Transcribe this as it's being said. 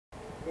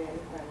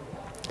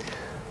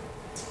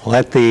Well,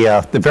 at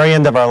the very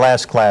end of our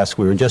last class,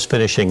 we were just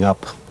finishing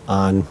up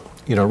on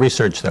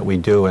research that we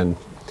do in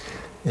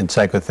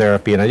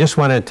psychotherapy, and I just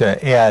wanted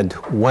to add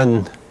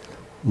one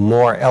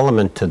more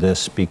element to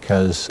this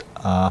because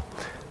I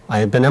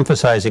have been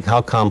emphasizing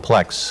how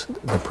complex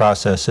the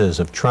process is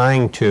of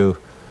trying to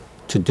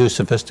do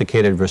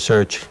sophisticated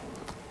research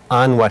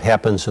on what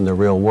happens in the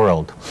real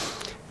world.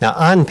 Now,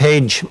 on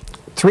page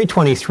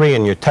 323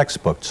 in your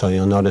textbook, so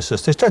you'll notice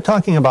this, they start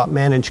talking about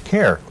managed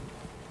care.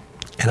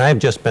 And I've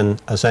just been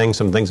saying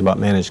some things about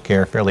managed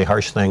care, fairly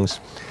harsh things,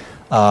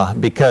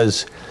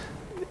 because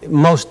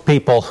most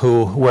people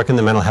who work in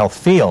the mental health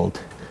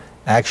field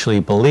actually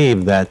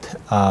believe that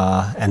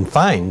and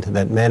find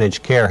that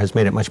managed care has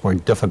made it much more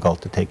difficult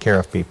to take care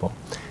of people.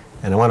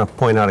 And I want to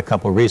point out a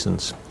couple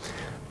reasons.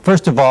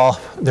 First of all,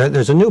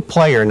 there's a new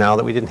player now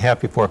that we didn't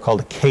have before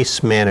called a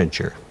case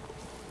manager.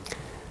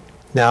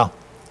 Now,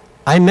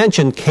 I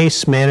mentioned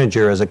case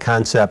manager as a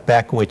concept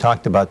back when we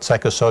talked about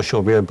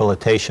psychosocial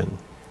rehabilitation.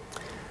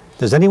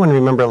 Does anyone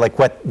remember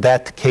what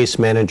that case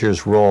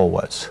manager's role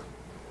was?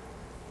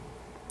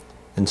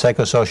 In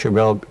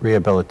psychosocial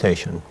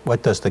rehabilitation,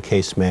 what does the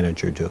case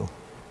manager do?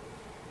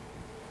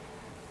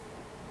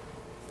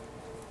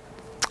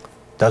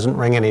 Doesn't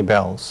ring any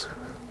bells.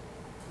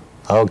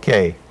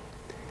 Okay.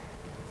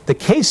 The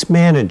case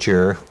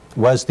manager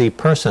was the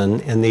person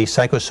in the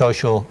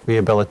psychosocial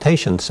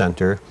rehabilitation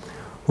center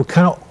who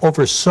kind of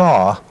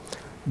oversaw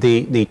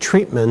the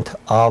treatment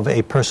of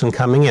a person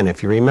coming in.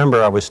 If you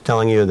remember, I was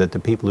telling you that the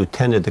people who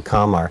tended to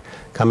come are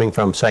coming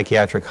from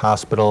psychiatric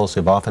hospitals.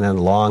 They've often had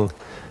a long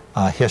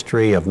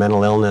history of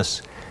mental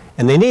illness,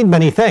 and they need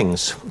many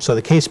things. So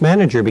the case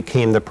manager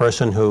became the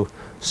person who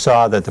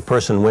saw that the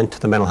person went to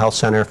the mental health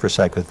center for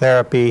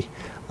psychotherapy,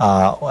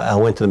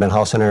 went to the mental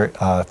health center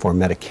for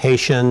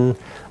medication,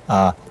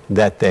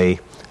 that they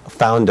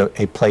found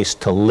a place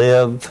to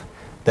live,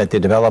 that they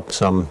developed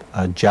some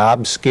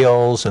job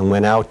skills and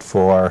went out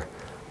for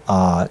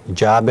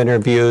job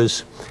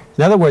interviews.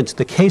 In other words,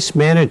 the case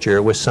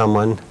manager was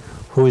someone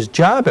whose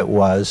job it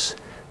was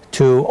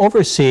to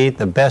oversee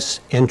the best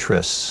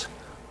interests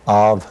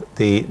of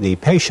the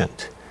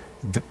patient.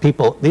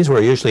 These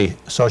were usually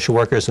social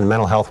workers and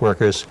mental health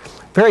workers,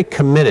 very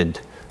committed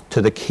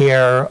to the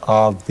care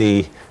of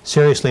the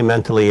seriously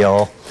mentally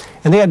ill,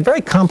 and they had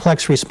very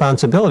complex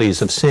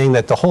responsibilities of seeing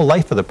that the whole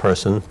life of the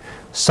person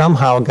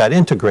somehow got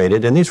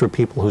integrated, and these were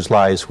people whose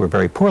lives were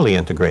very poorly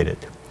integrated.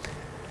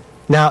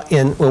 Now,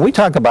 when we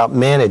talk about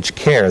managed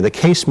care, the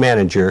case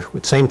manager,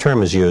 the same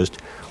term is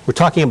used, we're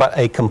talking about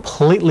a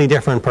completely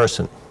different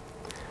person.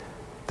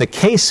 The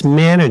case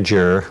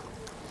manager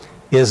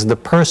is the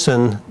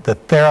person the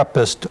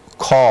therapist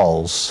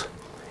calls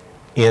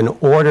in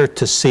order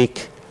to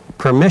seek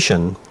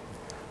permission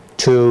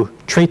to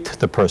treat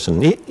the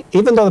person.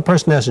 Even though the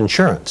person has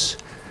insurance,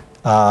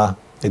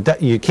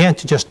 you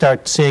can't just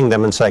start seeing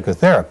them in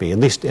psychotherapy, at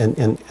least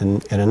in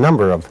a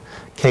number of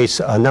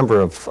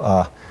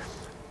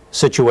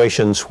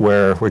situations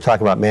where we're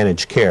talking about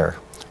managed care.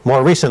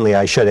 More recently,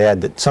 I should add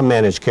that some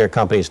managed care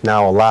companies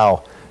now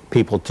allow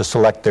people to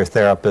select their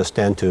therapist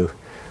and to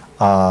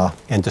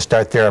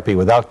start therapy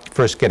without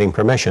first getting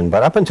permission.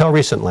 But up until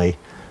recently,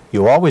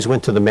 you always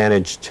went to the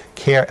managed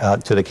care,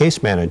 to the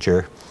case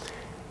manager,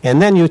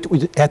 and then you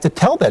had to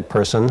tell that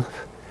person,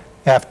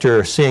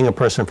 after seeing a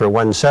person for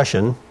one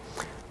session,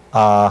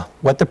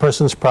 what the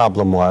person's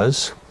problem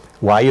was,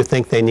 why you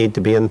think they need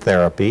to be in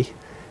therapy,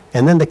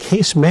 and then the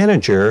case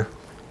manager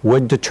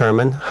would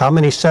determine how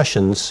many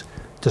sessions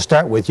to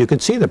start with you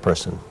could see the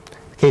person.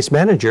 The case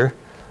manager,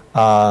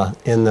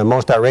 in the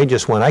most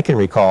outrageous one I can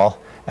recall,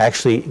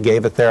 actually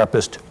gave a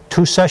therapist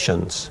 2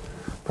 sessions,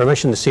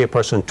 permission to see a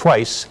person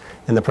twice,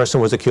 and the person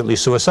was acutely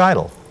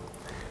suicidal.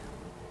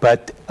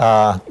 But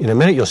in a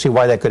minute you'll see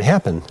why that could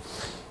happen.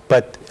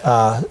 But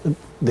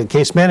the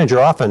case manager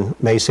often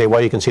may say,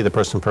 well, you can see the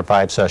person for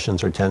 5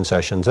 sessions or 10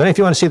 sessions. And if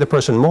you want to see the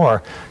person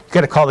more, you've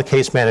got to call the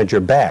case manager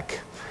back.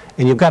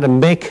 And you've got to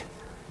make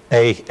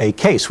a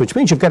case, which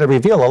means you've got to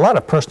reveal a lot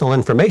of personal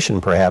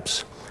information,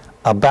 perhaps,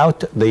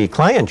 about the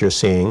client you're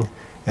seeing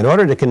in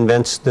order to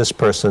convince this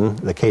person,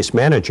 the case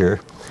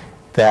manager,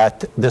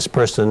 that this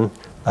person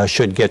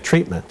should get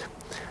treatment.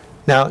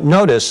 Now,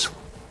 notice,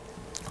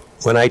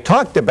 when I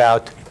talked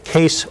about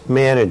case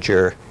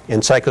manager in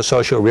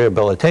psychosocial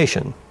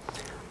rehabilitation,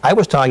 I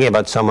was talking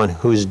about someone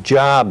whose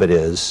job it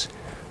is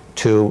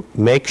to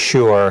make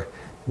sure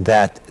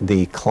that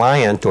the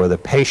client or the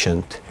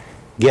patient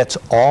gets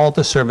all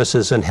the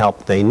services and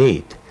help they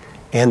need,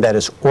 and that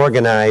it's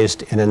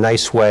organized in a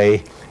nice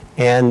way,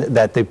 and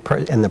that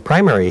the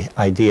primary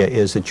idea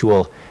is that you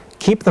will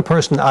keep the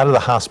person out of the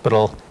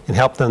hospital and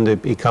help them to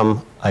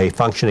become a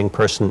functioning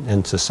person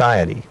in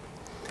society.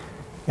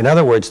 In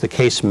other words, the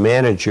case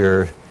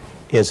manager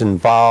is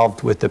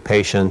involved with the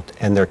patient,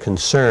 and their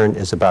concern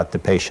is about the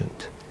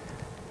patient.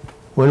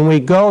 When we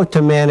go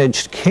to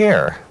managed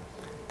care,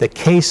 the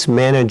case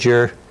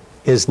manager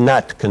is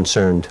not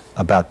concerned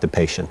about the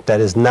patient. That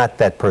is not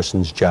that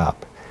person's job.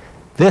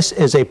 This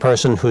is a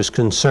person whose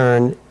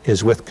concern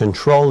is with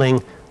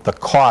controlling the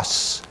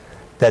costs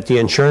that the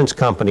insurance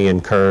company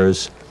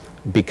incurs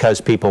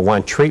because people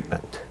want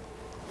treatment.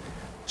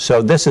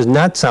 So this is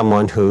not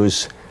someone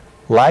whose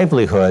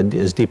livelihood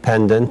is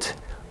dependent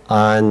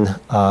on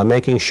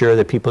making sure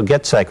that people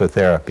get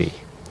psychotherapy.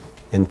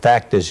 In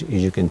fact, as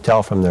you can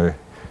tell from their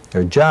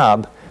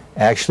job,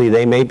 actually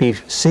they may be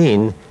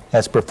seen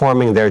as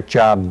performing their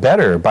job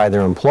better by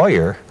their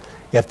employer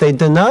if they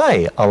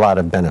deny a lot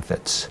of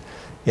benefits,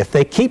 if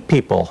they keep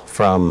people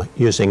from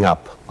using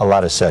up a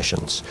lot of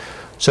sessions.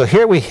 So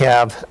here we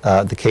have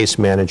the case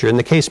manager, and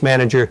the case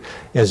manager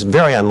is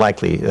very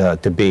unlikely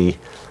to be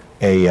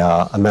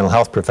a mental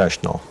health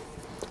professional.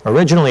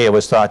 Originally, it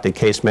was thought that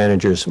case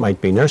managers might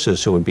be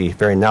nurses who would be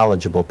very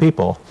knowledgeable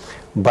people,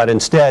 but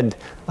instead,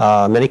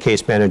 many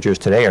case managers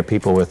today are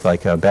people with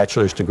like a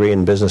bachelor's degree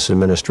in business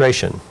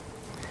administration.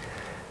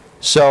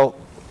 So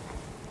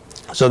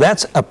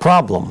that's a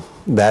problem,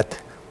 that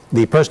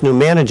the person who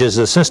manages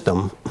the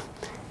system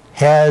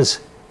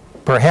has,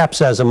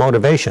 perhaps as a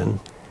motivation,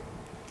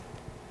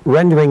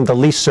 rendering the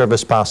least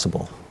service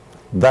possible,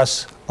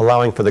 thus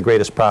allowing for the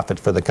greatest profit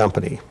for the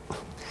company.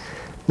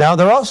 Now,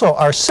 there also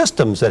are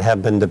systems that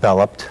have been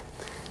developed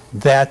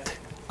that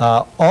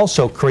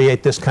also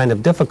create this kind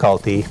of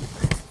difficulty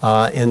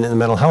in the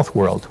mental health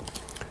world.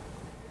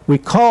 We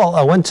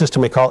call, one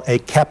system we call a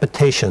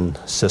capitation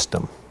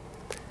system.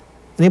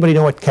 Anybody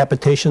know what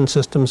capitation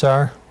systems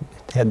are?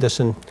 Had this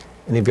in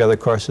any of your other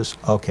courses?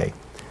 Okay.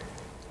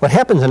 What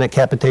happens in a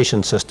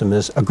capitation system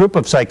is a group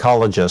of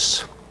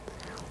psychologists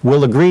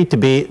will agree to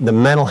be the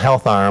mental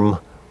health arm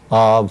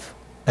of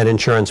an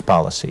insurance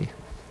policy.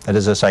 That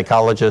is, a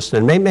psychologist,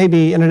 and may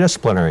be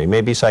interdisciplinary,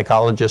 maybe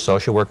psychologists,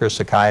 social workers,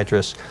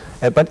 psychiatrists,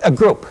 but a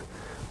group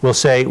will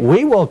say,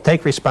 we will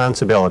take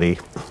responsibility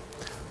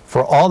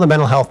for all the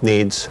mental health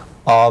needs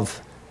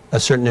of a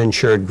certain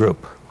insured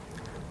group.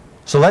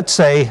 So let's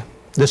say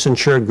this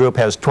insured group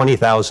has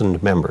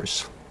 20,000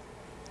 members.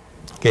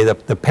 Okay,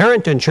 the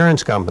parent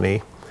insurance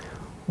company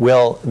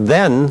will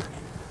then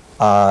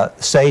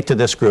say to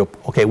this group,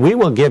 okay, we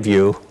will give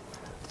you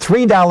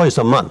 $3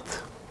 a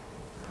month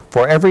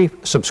for every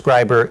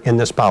subscriber in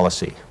this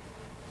policy.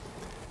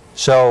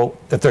 So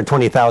if there are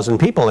 20,000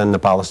 people in the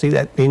policy,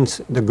 that means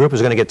the group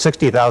is going to get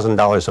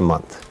 $60,000 a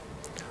month,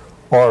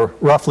 or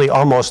roughly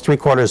almost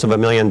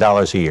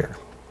 $750,000 a year,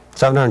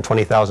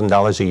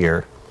 $720,000 a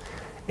year.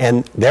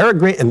 And they're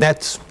and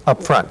that's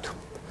up front.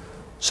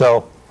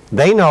 So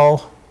they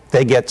know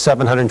they get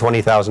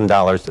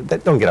 $720,000. They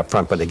don't get up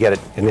front, but they get it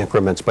in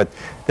increments. But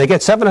they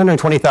get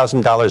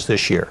 $720,000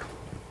 this year.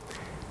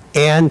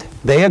 And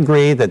they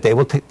agree that they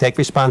will take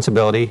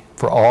responsibility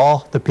for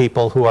all the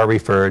people who are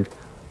referred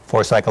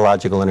for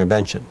psychological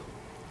intervention.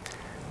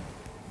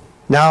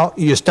 Now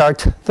you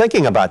start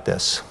thinking about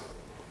this.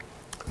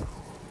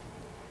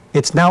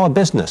 It's now a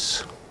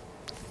business.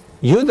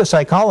 You, the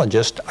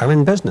psychologist, are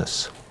in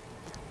business.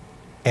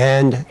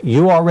 And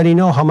you already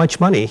know how much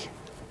money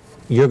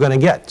you're going to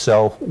get.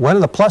 So one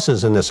of the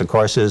pluses in this, of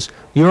course, is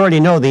you already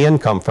know the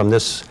income from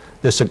this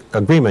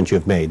agreement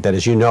you've made. That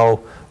is, you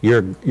know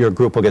your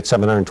group will get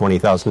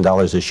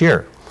 $720,000 this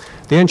year.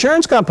 The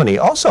insurance company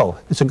also,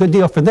 it's a good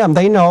deal for them.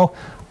 They know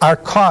our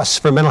costs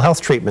for mental health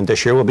treatment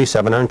this year will be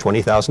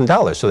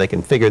 $720,000, so they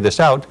can figure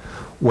this out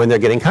when they're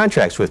getting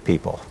contracts with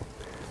people.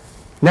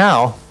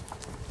 Now,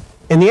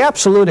 in the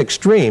absolute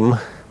extreme,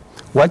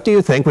 what do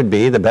you think would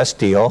be the best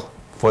deal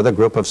for the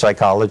group of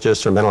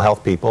psychologists or mental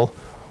health people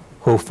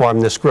who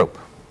form this group?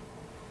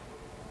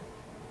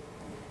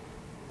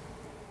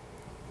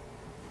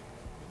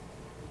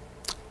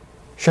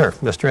 Sure,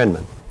 Mr.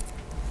 Inman.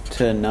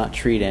 To not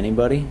treat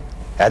anybody?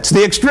 That's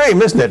the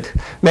extreme, isn't it?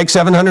 Make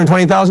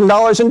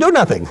 $720,000 and do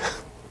nothing.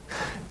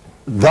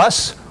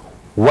 Thus,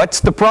 what's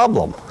the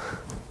problem?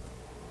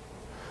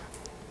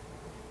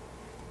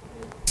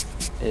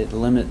 It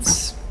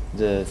limits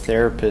the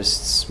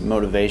therapist's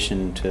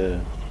motivation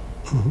to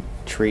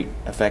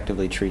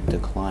effectively treat the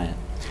client.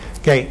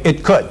 Okay,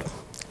 it could,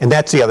 and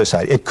that's the other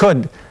side. It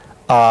could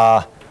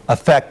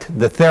affect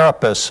the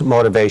therapist's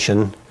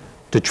motivation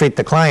to treat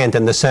the client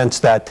in the sense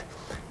that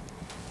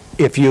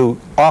if you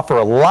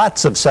offer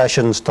lots of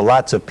sessions to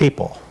lots of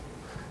people,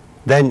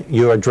 then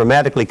you are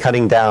dramatically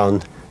cutting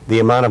down the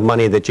amount of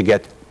money that you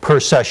get per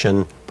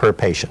session per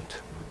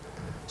patient.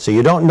 So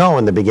you don't know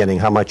in the beginning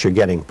how much you're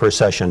getting per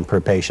session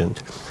per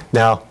patient.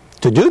 Now,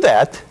 to do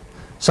that,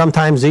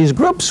 sometimes these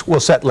groups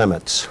will set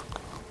limits.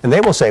 And they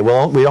will say,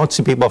 well, we don't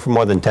see people for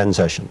more than 10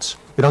 sessions.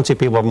 We don't see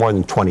people for more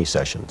than 20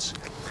 sessions.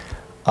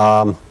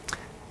 Now,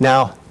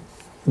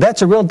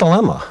 that's a real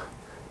dilemma,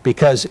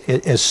 because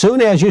as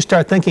soon as you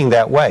start thinking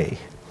that way,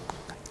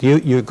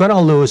 you're going to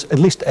lose at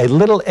least a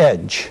little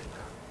edge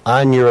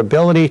on your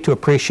ability to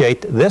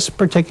appreciate this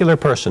particular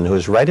person who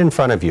is right in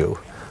front of you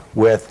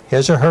with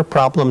his or her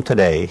problem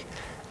today,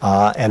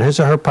 and his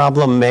or her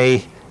problem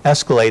may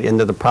escalate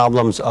into the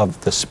problems of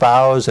the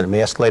spouse, and it may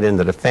escalate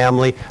into the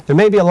family. There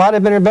may be a lot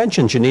of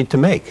interventions you need to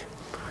make.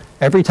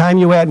 Every time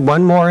you add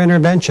one more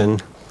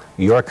intervention,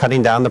 you're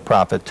cutting down the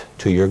profit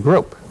to your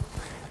group.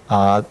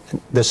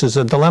 This is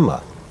a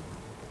dilemma.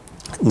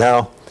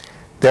 Now,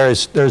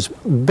 there's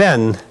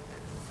been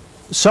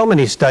so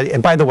many studies,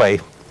 and by the way,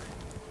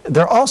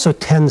 there also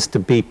tends to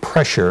be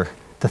pressure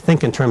to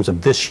think in terms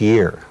of this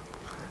year.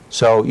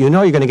 So you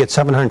know you're going to get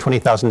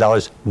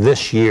 $720,000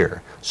 this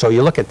year. So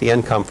you look at the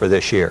income for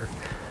this year.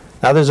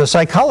 Now there's a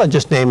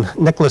psychologist named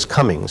Nicholas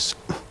Cummings.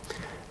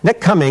 Nick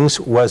Cummings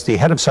was the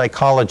head of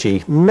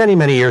psychology many,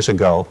 many years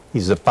ago.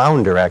 He's the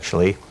founder,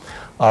 actually,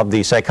 of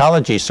the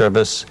psychology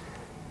service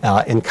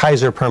in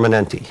Kaiser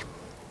Permanente.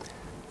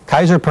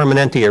 Kaiser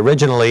Permanente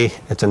originally,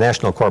 it's a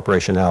national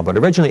corporation now, but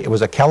originally it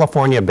was a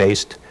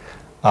California-based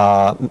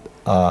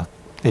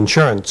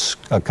insurance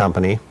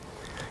company.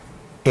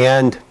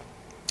 And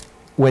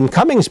when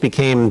Cummings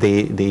became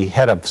the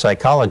head of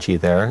psychology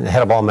there, the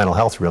head of all mental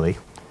health really,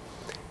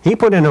 he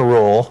put in a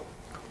rule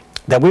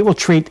that we will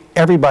treat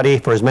everybody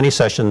for as many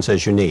sessions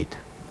as you need.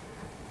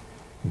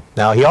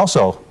 Now he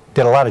also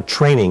did a lot of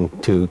training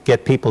to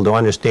get people to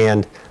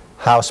understand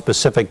how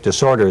specific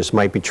disorders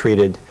might be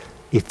treated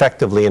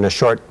effectively in a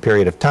short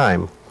period of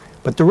time.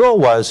 But the rule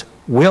was,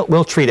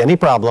 we'll treat any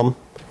problem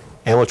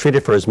and we'll treat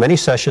it for as many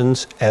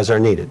sessions as are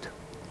needed.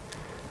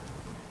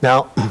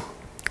 Now,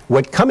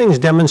 what Cummings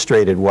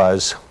demonstrated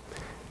was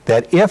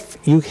that if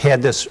you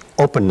had this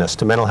openness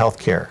to mental health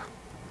care,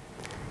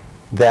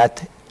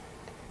 that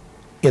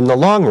in the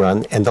long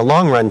run, and the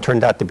long run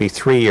turned out to be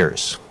 3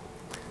 years,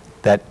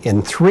 that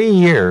in 3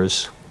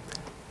 years,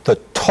 the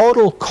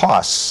total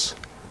costs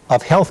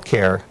of health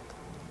care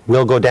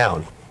will go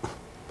down.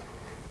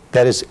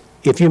 That is,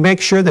 if you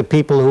make sure that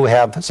people who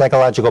have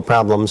psychological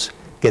problems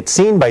get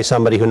seen by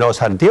somebody who knows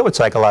how to deal with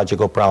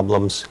psychological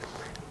problems,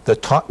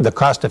 the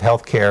cost of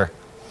health care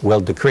will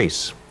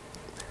decrease.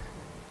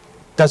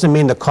 Doesn't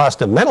mean the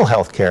cost of mental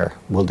health care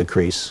will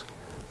decrease,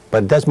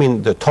 but it does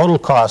mean the total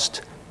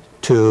cost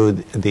to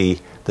the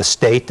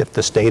state, if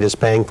the state is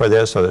paying for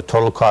this, or the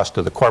total cost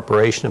to the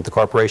corporation, if the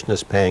corporation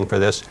is paying for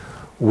this,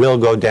 will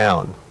go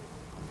down.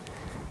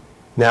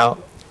 Now,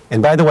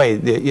 and by the way,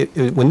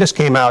 when this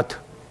came out,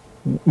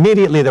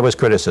 immediately there was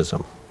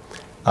criticism,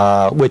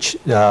 which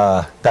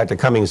Dr.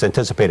 Cummings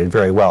anticipated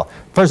very well.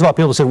 First of all,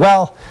 people said,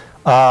 well,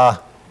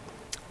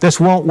 this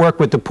won't work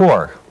with the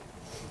poor.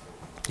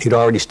 He'd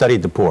already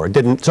studied the poor.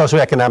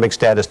 Socioeconomic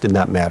status did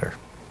not matter.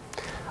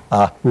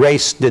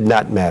 Race did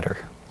not matter.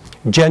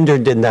 Gender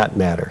did not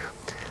matter.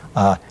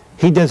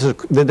 He did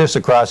this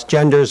across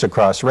genders,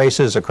 across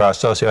races,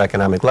 across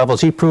socioeconomic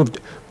levels. He proved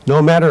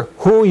no matter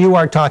who you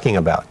are talking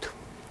about,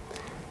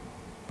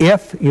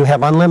 if you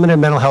have unlimited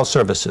mental health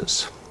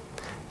services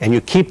and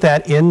you keep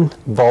that in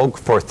vogue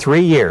for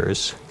 3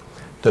 years,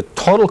 the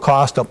total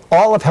cost of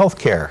all of health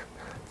care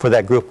for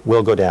that group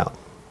will go down.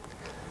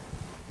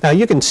 Now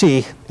you can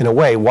see in a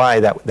way why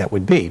that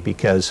would be,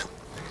 because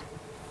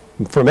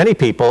for many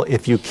people,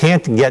 if you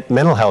can't get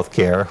mental health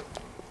care,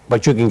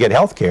 but you can get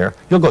health care,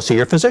 you'll go see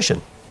your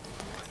physician.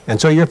 And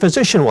so your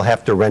physician will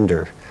have to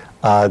render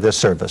this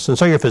service. And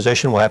so your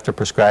physician will have to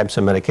prescribe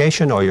some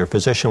medication, or your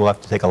physician will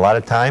have to take a lot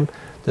of time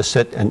to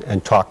sit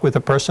and talk with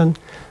a person.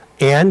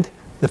 And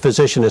the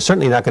physician is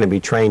certainly not going to be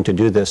trained to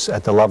do this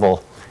at the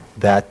level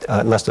that,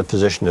 unless the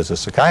physician is a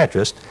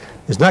psychiatrist,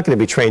 is not going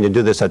to be trained to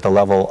do this at the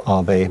level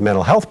of a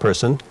mental health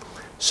person.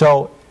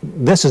 So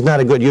this is not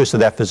a good use of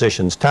that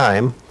physician's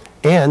time,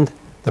 and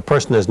the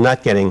person is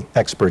not getting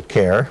expert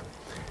care,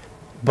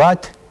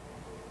 but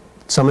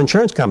some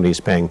insurance company is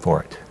paying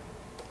for it.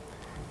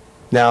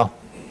 Now,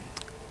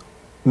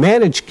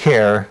 managed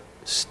care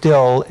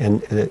still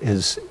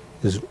is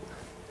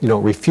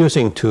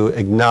refusing to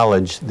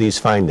acknowledge these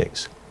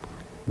findings.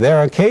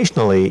 There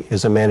occasionally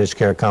is a managed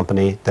care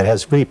company that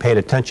has really paid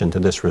attention to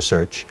this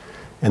research,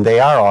 and they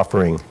are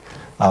offering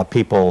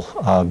people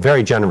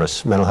very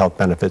generous mental health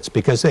benefits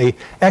because they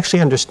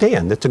actually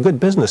understand it's a good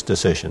business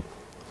decision.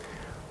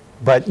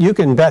 But you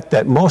can bet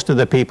that most of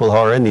the people who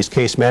are in these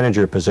case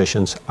manager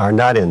positions are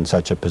not in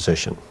such a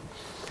position.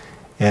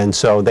 And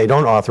so they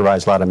don't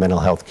authorize a lot of mental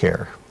health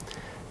care.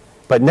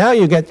 But now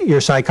you get your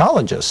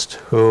psychologist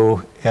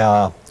who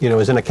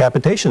is in a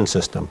capitation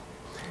system.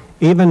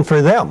 Even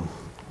for them,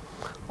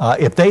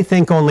 if they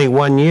think only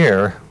 1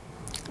 year,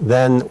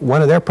 then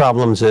one of their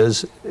problems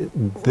is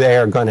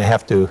they're going to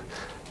have to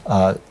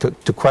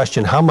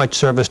question how much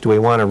service do we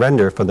want to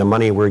render for the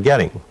money we're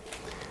getting.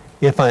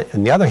 If,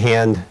 on the other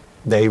hand,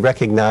 they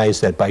recognize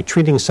that by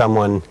treating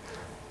someone,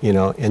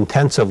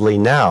 intensively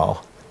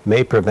now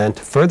may prevent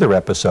further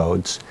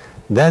episodes,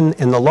 then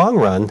in the long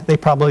run, they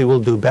probably will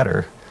do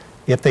better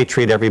if they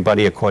treat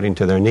everybody according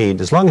to their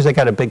need, as long as they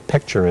got a big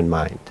picture in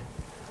mind.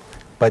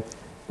 But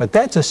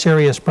that's a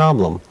serious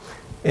problem.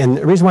 And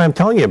the reason why I'm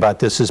telling you about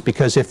this is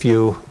because if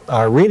you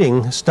are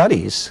reading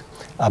studies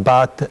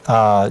about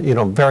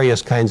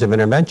various kinds of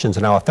interventions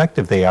and how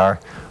effective they are,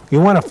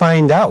 you want to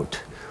find out,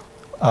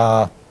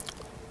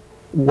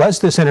 was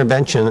this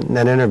intervention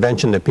an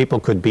intervention that people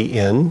could be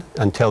in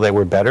until they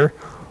were better,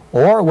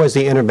 or was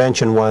the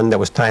intervention one that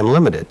was time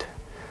limited?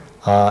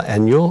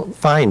 And you'll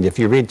find, if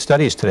you read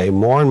studies today,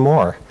 more and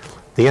more,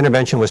 the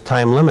intervention was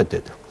time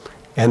limited.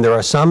 And there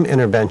are some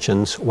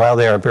interventions, while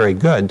they are very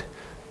good,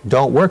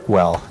 don't work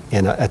well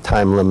in a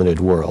time-limited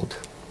world.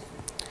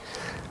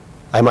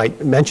 I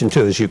might mention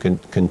too, as you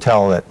can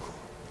tell, that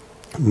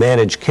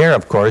managed care,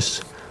 of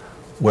course,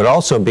 would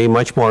also be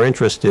much more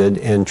interested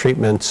in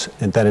treatments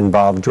that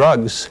involve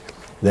drugs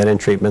than in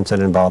treatments that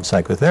involve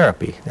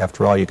psychotherapy.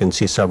 After all, you can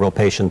see several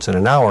patients in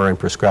an hour and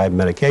prescribe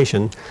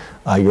medication.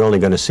 You're only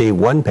going to see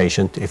one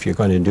patient if you're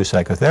going to do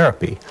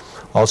psychotherapy.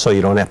 Also,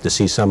 you don't have to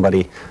see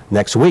somebody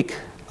next week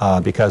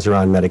because they're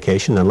on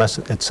medication, unless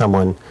it's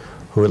someone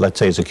who, let's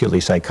say, is acutely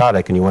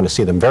psychotic and you want to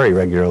see them very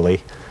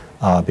regularly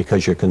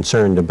because you're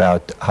concerned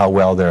about how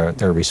well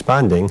they're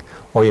responding,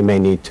 or you may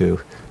need to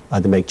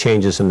make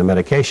changes in the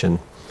medication.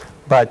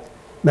 But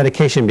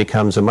medication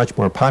becomes a much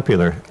more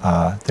popular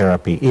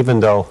therapy, even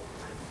though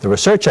the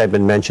research I've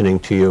been mentioning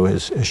to you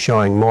is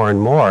showing more and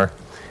more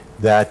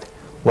that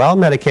while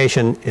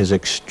medication is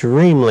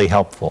extremely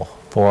helpful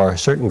for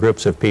certain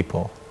groups of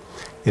people,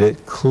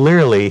 it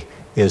clearly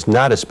is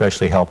not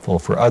especially helpful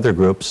for other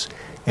groups,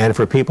 and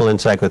for people in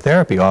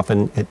psychotherapy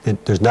often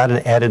there's not an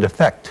added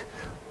effect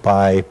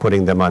by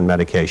putting them on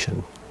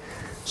medication.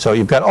 So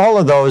you've got all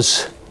of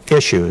those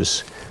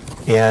issues,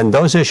 and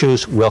those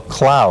issues will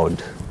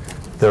cloud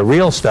the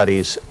real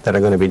studies that are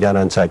going to be done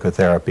on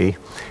psychotherapy.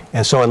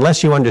 And so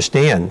unless you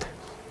understand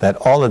that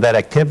all of that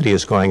activity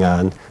is going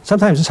on,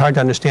 sometimes it's hard to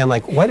understand,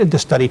 like, why did the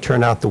study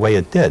turn out the way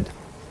it did?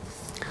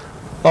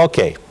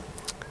 Okay.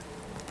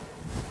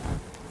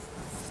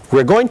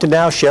 We're going to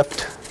now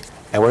shift,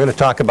 and we're going to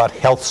talk about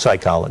health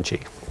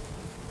psychology.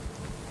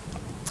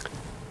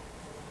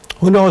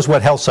 Who knows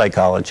what health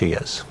psychology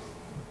is?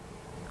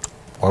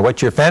 Or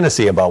what's your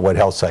fantasy about what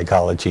health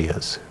psychology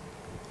is?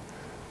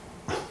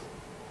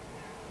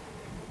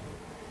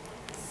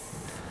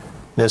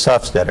 Ms.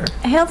 Hofstetter.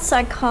 Health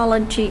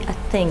psychology, I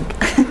think,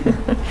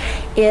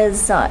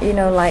 is,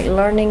 like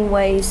learning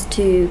ways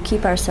to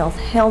keep ourselves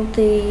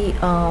healthy.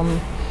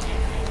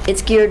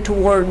 It's geared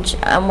towards,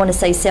 I want to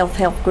say,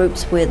 self-help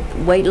groups with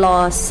weight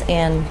loss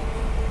and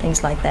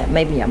things like that.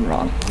 Maybe I'm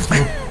wrong.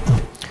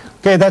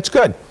 Okay, that's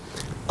good.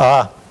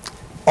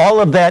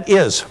 All of that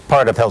is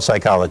part of health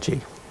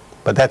psychology,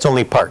 but that's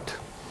only part.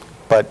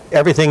 But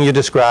everything you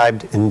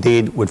described,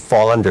 indeed, would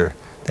fall under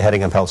the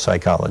heading of health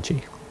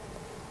psychology.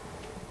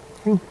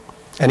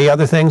 Any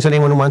other things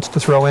anyone wants to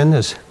throw in? Do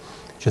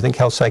you think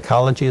health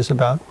psychology is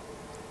about?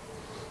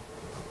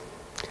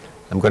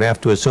 I'm going to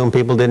have to assume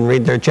people didn't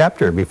read their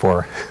chapter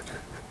before.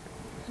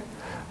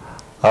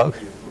 Oh.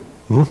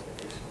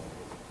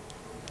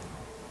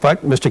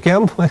 What, Mr.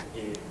 Kim?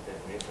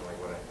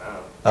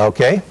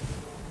 Okay.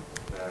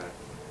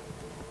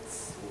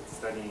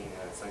 Studying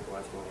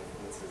psychological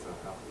influences on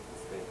how people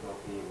stay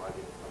healthy, why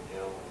they become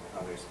ill, and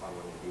how they respond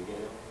when they do get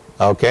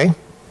ill. Okay.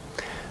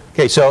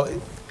 Okay,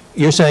 so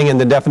you're saying in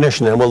the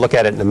definition, and we'll look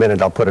at it in a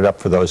minute, I'll put it up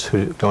for those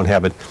who don't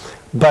have it.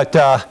 But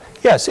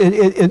yes,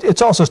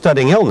 it's also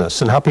studying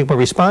illness and how people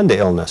respond to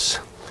illness.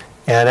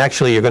 And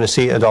actually, you're going to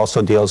see it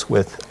also deals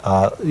with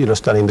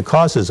studying the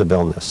causes of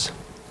illness.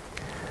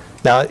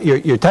 Now,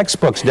 your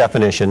textbook's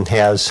definition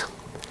has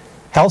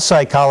health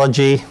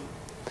psychology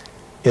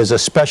is a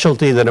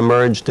specialty that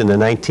emerged in the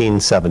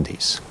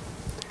 1970s.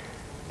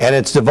 And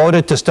it's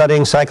devoted to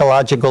studying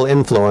psychological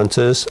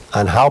influences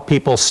on how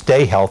people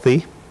stay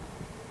healthy,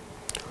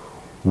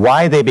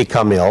 why they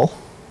become ill,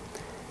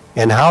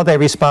 and how they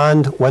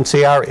respond once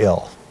they are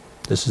ill.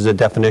 This is a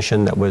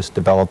definition that was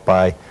developed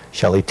by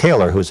Shelley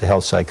Taylor, who's a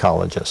health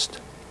psychologist.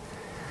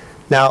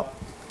 Now,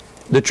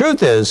 the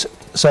truth is,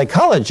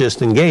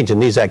 psychologists engaged in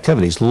these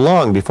activities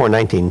long before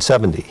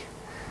 1970.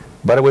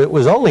 But it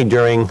was only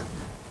during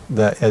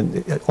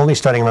only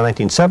starting around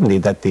 1970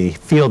 that the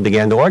field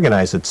began to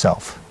organize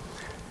itself.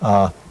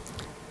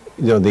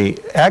 The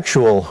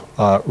actual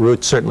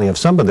roots, certainly, of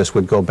some of this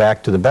would go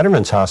back to the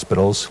veterans'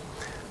 hospitals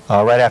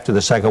right after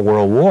the Second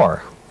World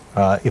War.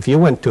 If you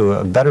went to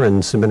a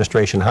Veterans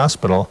Administration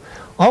hospital,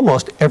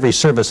 almost every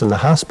service in the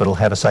hospital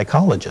had a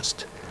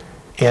psychologist.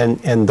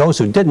 And those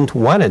who didn't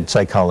wanted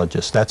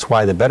psychologists. That's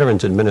why the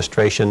Veterans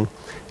Administration,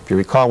 if you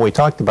recall when we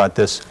talked about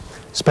this,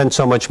 spent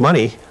so much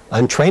money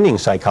on training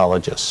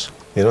psychologists.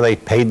 They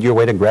paid your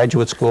way to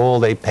graduate school,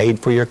 they paid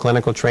for your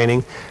clinical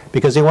training,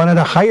 because they wanted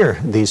to hire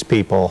these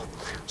people.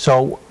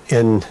 So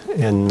in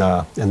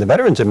the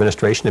Veterans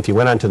Administration, if you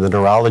went onto the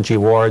neurology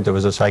ward, there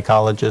was a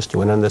psychologist. You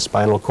went on the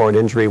spinal cord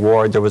injury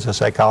ward, there was a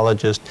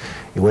psychologist.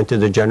 You went to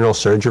the general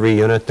surgery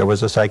unit, there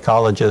was a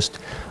psychologist.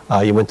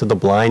 You went to the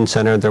blind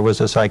center, there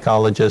was a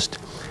psychologist.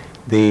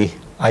 The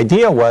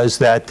idea was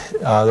that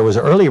there was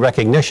early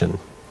recognition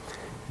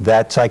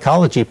that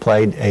psychology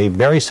played a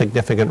very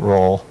significant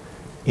role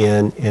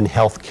in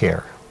health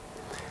care.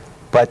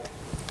 But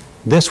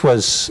this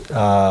was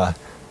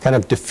kind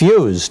of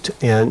diffused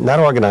and not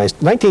organized.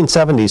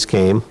 1970s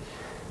came,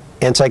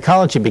 and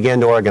psychology began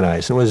to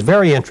organize, and it was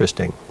very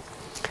interesting.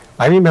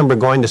 I remember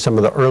going to some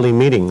of the early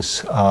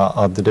meetings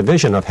of the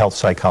Division of Health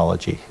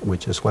Psychology,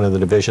 which is one of the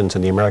divisions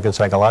in the American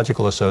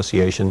Psychological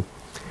Association.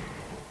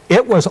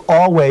 It was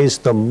always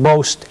the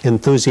most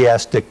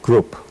enthusiastic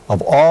group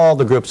of all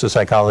the groups of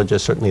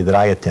psychologists, certainly, that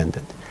I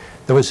attended.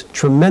 There was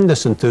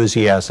tremendous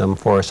enthusiasm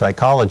for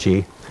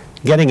psychology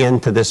getting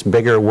into this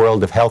bigger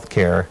world of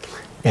healthcare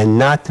and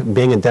not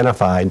being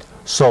identified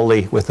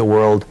solely with the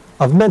world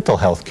of mental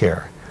health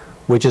care,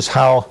 which is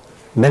how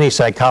many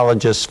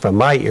psychologists from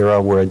my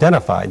era were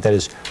identified. That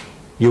is,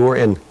 you were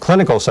in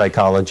clinical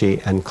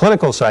psychology, and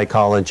clinical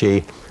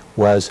psychology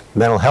was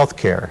mental health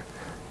care.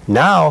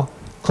 Now,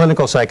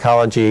 clinical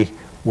psychology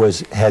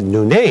had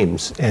new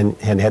names and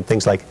had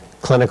things like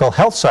clinical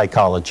health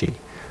psychology,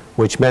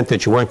 which meant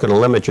that you weren't going to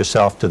limit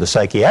yourself to the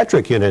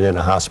psychiatric unit in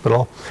a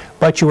hospital,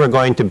 but you were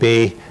going to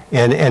be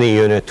in any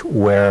unit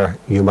where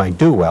you might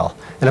do well.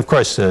 And of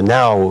course,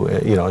 now,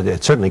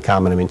 it's certainly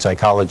common. I mean,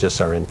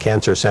 psychologists are in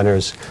cancer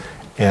centers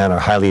and are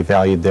highly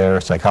valued there.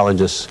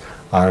 Psychologists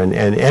are in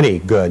any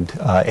good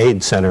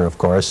AIDS center, of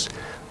course.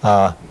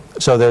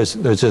 So there's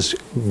this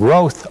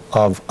growth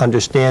of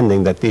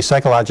understanding that these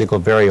psychological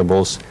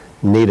variables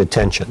need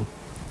attention.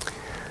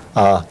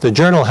 The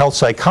journal Health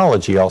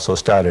Psychology also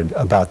started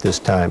about this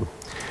time.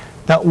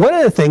 Now, one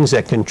of the things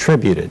that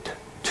contributed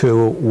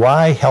to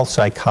why health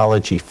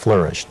psychology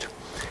flourished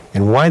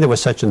and why there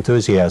was such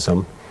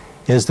enthusiasm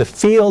is the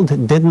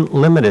field didn't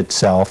limit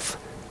itself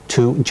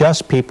to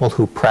just people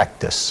who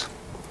practice.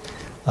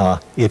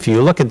 If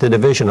you look at the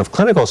division of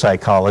clinical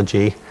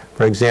psychology,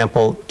 for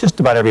example, just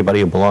about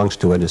everybody who belongs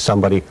to it is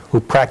somebody who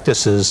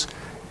practices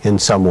in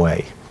some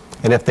way.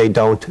 And if they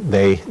don't,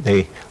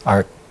 they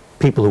are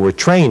people who were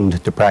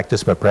trained to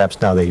practice, but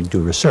perhaps now they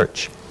do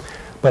research.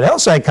 But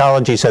health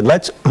psychology said,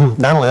 let's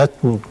not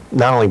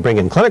only bring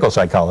in clinical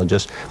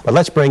psychologists, but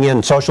let's bring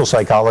in social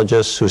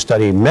psychologists who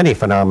study many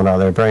phenomena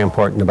that are very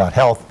important about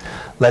health.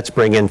 Let's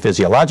bring in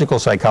physiological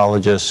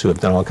psychologists who have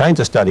done all kinds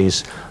of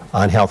studies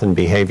on health and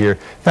behavior.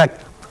 In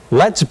fact,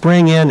 let's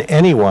bring in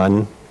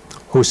anyone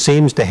who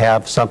seems to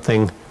have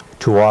something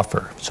to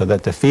offer, so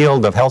that the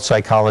field of health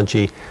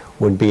psychology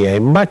would be a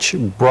much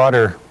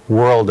broader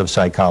world of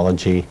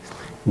psychology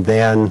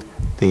than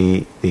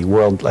the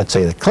world, let's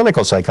say, the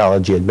clinical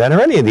psychology had been,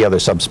 or any of the other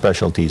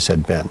subspecialties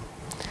had been.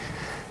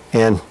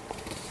 And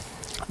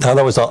now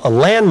there was a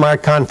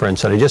landmark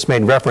conference that I just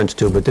made reference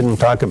to but didn't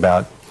talk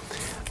about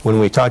when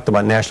we talked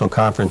about national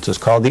conferences,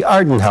 called the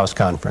Arden House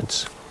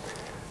Conference.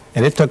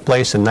 And it took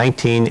place in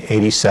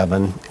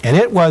 1987, and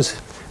it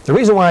was, the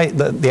reason why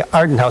the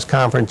Arden House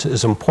Conference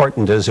is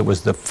important is it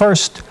was the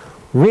first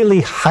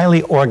really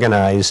highly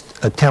organized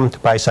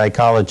attempt by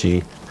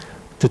psychology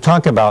to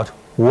talk about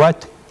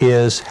what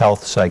is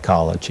health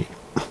psychology.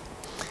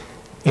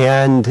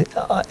 And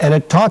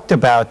it talked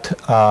about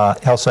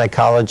health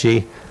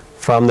psychology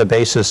from the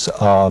basis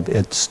of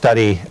its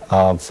study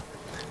of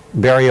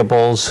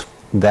variables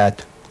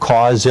that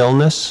cause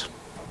illness.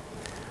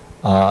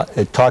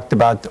 It talked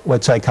about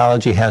what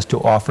psychology has to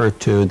offer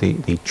to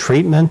the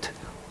treatment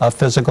of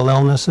physical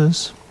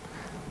illnesses.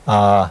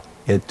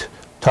 It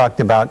talked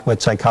about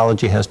what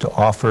psychology has to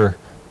offer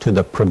to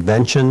the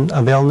prevention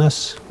of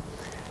illness.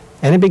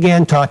 And it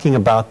began talking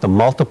about the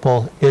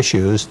multiple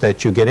issues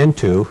that you get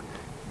into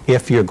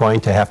if you're going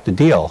to have to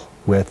deal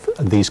with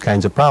these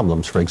kinds of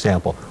problems. For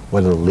example,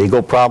 what are the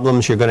legal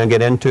problems you're going to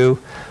get into?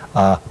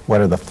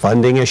 What are the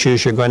funding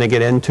issues you're going to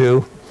get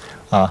into?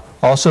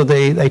 Also,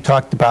 they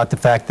talked about the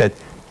fact that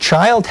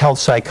child health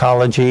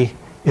psychology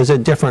is a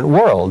different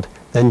world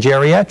than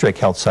geriatric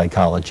health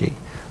psychology.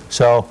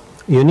 So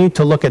you need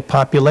to look at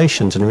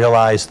populations and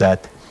realize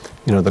that,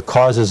 the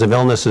causes of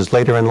illnesses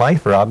later in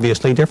life are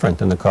obviously different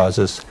than the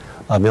causes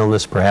of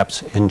illness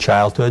perhaps in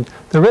childhood.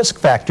 The risk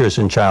factors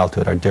in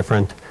childhood are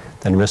different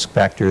than risk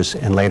factors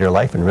in later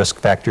life, and risk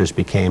factors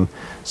became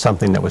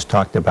something that was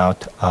talked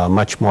about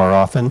much more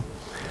often.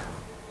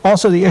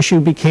 Also, the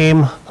issue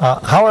became,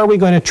 how are we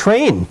going to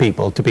train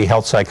people to be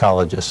health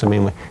psychologists? I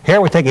mean,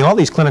 here we're taking all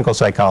these clinical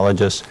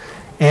psychologists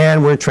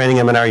and we're training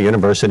them in our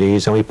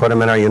universities, and we put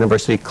them in our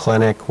university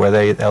clinic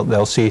where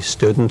they'll see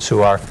students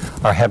who are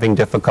having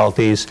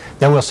difficulties.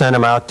 Then we'll send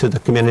them out to the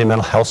community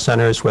mental health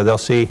centers where they'll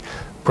see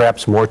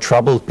perhaps more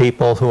troubled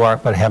people who are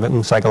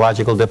having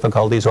psychological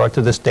difficulties, or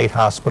to the state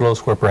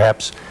hospitals where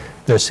perhaps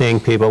they're seeing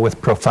people with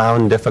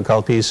profound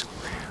difficulties.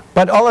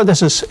 But all of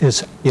this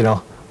is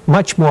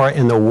much more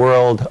in the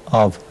world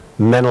of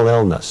mental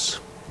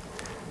illness.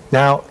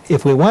 Now,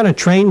 if we want to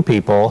train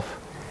people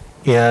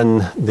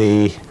in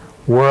the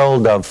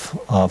world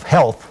of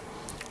health,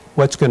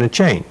 what's going to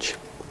change?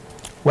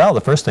 Well, the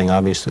first thing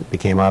obviously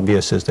became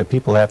obvious is that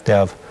people have to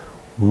have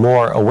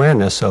more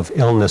awareness of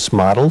illness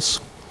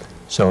models.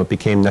 So it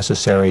became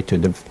necessary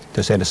to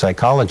say to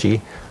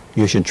psychology,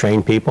 you should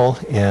train people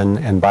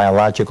in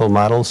biological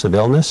models of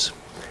illness.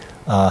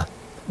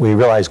 We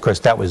realized, of course,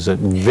 that was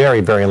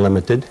very, very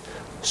limited.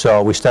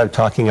 So we started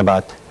talking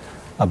about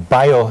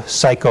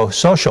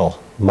biopsychosocial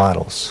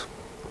models.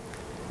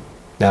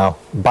 Now,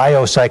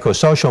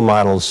 biopsychosocial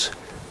models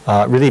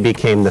really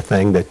became the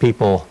thing that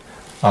people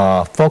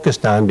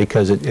focused on,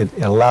 because it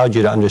allowed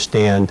you to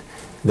understand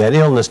that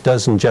illness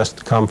doesn't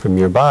just come from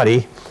your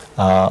body,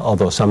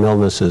 although some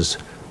illnesses,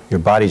 your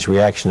body's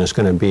reaction is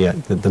going to be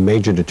the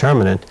major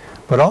determinant,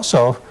 but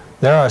also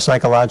there are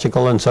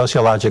psychological and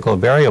sociological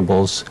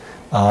variables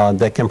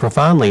that can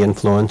profoundly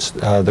influence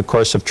the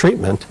course of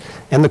treatment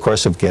and the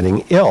course of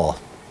getting ill.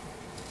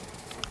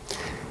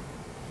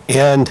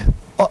 And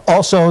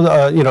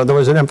Also, you know, there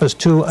was an emphasis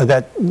too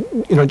that,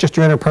 you know, just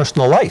your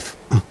interpersonal life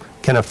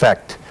can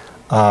affect,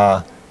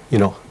 you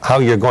know, how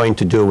you're going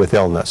to do with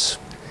illness.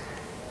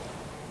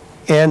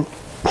 And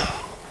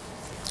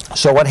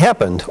so what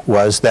happened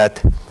was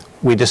that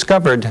we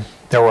discovered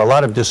there were a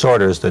lot of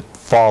disorders that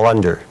fall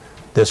under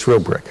this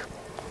rubric.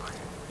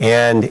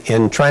 And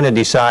in trying to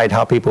decide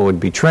how people would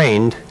be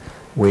trained,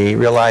 we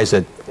realized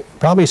that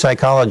probably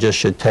psychologists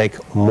should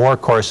take more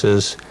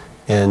courses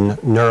in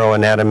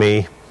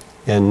neuroanatomy,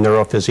 in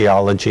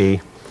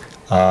neurophysiology,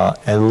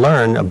 and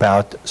learn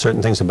about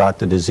certain things about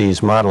the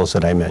disease models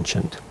that I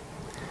mentioned.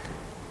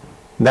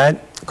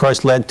 That, of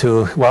course, led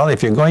to, well,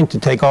 if you're going to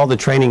take all the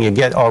training you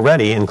get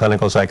already in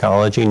clinical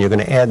psychology and you're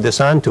going to add this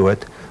onto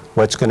it,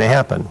 what's going to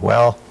happen?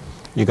 Well,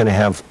 you're going to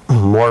have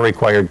more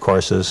required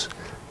courses.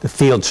 The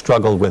field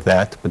struggled with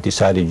that, but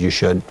decided you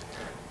should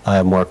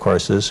have more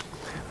courses.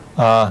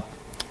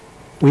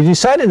 We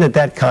decided at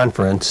that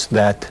conference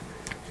that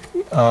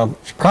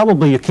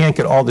probably you can't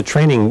get all the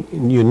training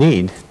you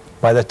need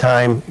by the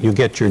time you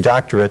get your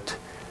doctorate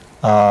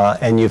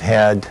and you've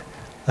had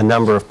a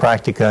number of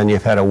practica and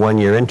you've had a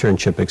one-year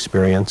internship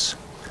experience.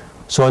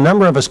 So a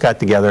number of us got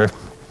together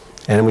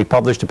and we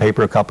published a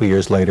paper a couple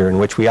years later in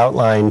which we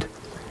outlined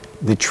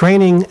the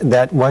training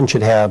that one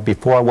should have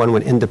before one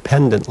would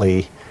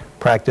independently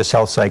practice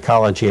health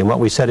psychology. And what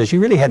we said is you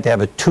really had to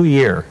have a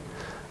 2-year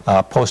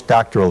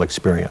postdoctoral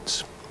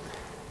experience.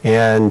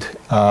 And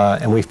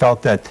we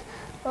felt that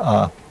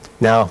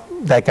now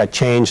that got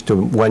changed to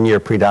 1 year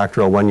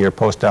predoctoral, 1 year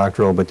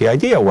postdoctoral, but the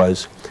idea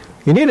was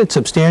you needed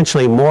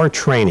substantially more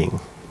training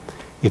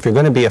if you're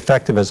going to be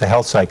effective as a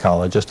health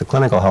psychologist, a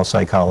clinical health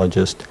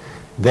psychologist,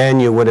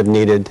 than you would have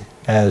needed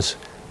as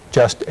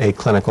just a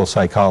clinical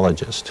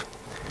psychologist.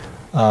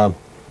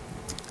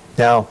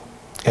 Now,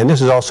 and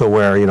this is also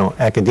where, you know,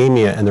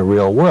 academia and the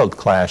real world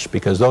clash,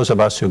 because those of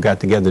us who got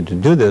together to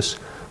do this,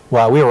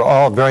 while we were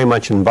all very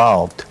much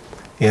involved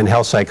in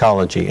health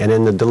psychology and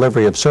in the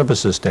delivery of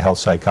services to health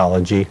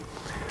psychology,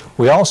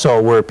 we also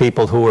were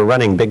people who were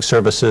running big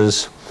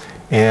services,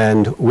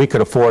 and we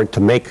could afford to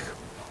make,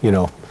 you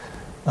know,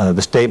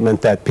 the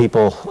statement that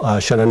people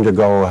should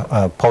undergo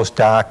a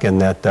postdoc and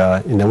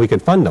that, you know, we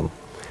could fund them.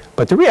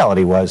 But the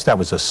reality was that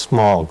was a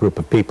small group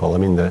of people. I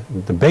mean,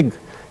 the big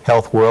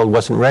health world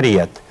wasn't ready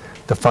yet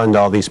to fund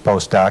all these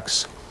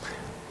postdocs.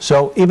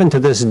 So even to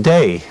this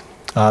day,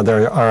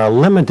 there are a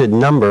limited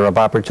number of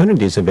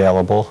opportunities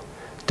available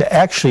to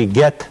actually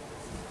get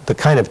the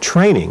kind of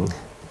training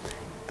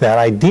that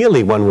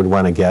ideally one would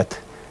want to get.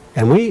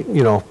 And we,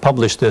 you know,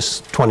 published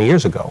this 20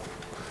 years ago.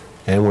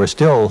 And we're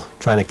still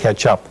trying to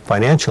catch up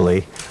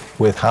financially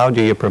with how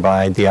do you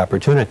provide the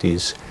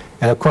opportunities.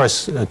 And of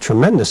course, a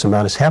tremendous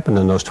amount has happened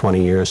in those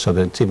 20 years, so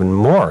that it's even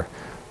more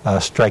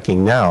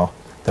striking now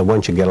that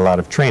one should get a lot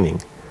of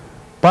training.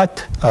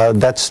 But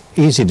that's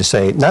easy to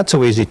say, not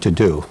so easy to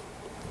do.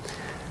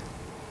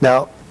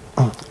 Now,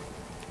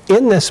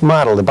 in this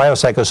model, the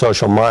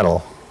biopsychosocial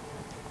model,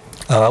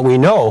 we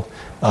know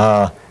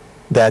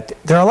that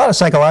there are a lot of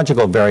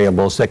psychological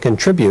variables that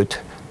contribute,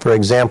 for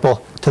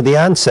example, to the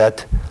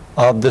onset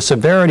of the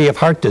severity of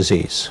heart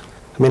disease.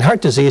 I mean, heart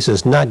disease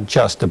is not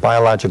just a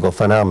biological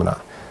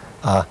phenomena.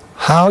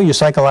 How you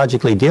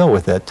psychologically deal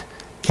with it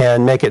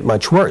can make it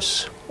much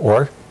worse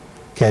or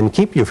can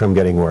keep you from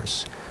getting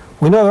worse.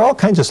 We know there are all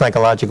kinds of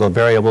psychological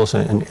variables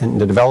in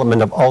the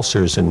development of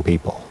ulcers in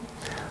people.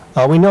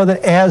 We know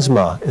that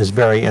asthma is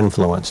very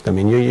influenced. I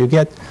mean, you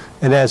get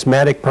an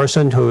asthmatic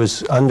person who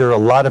is under a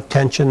lot of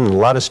tension and a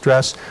lot of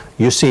stress,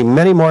 you see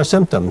many more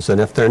symptoms than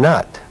if they're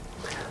not.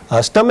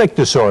 Stomach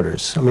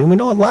disorders. I mean, we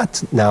know a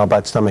lot now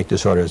about stomach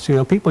disorders. You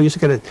know, people used to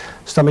get a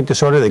stomach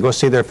disorder, they go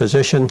see their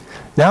physician.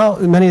 Now,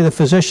 many of the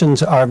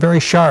physicians are very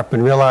sharp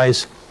and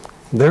realize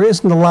there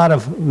isn't a lot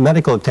of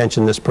medical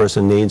attention this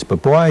person needs,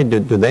 but boy, do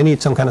they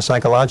need some kind of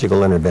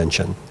psychological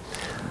intervention.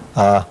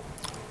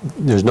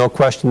 There's no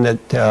question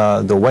that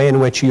the way in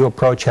which you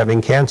approach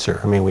having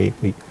cancer, I mean,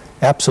 we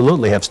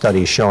absolutely have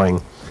studies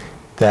showing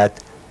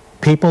that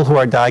people who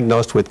are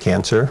diagnosed with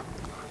cancer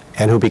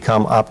and who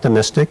become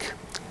optimistic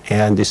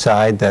and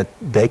decide that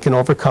they can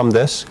overcome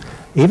this,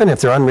 even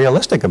if they're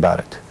unrealistic about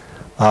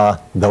it,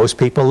 those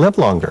people live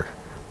longer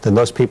than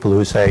those people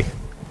who say,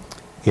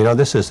 you know,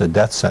 this is a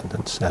death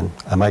sentence and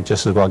I might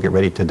just as well get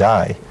ready to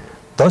die.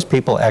 Those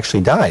people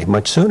actually die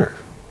much sooner.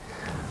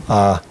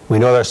 We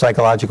know there are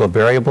psychological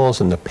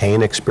variables in the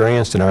pain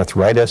experienced in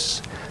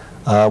arthritis.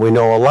 We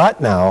know a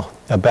lot now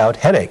about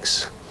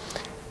headaches.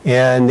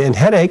 And in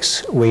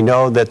headaches, we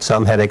know that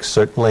some headaches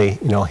certainly,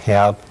 you know,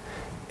 have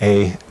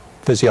a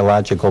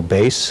physiological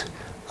base.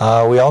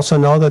 We also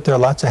know that there are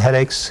lots of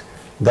headaches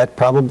that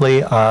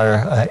probably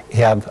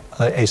have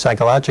a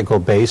psychological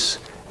base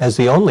as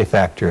the only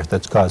factor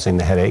that's causing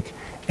the headache,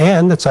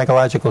 and that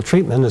psychological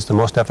treatment is the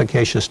most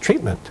efficacious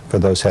treatment for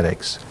those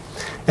headaches.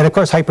 And of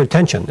course,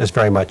 hypertension is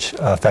very much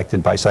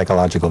affected by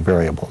psychological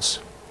variables.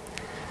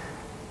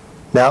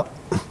 Now,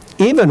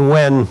 even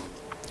when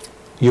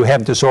you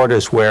have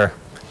disorders where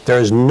there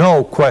is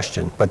no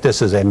question, but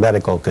this is a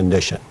medical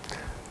condition.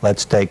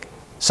 Let's take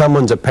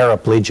someone's a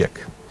paraplegic.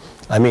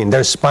 I mean,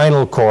 their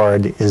spinal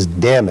cord is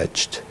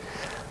damaged.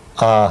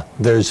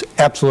 There's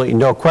absolutely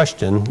no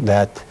question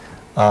that,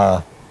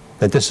 that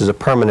this is a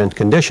permanent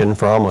condition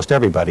for almost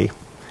everybody.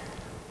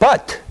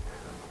 But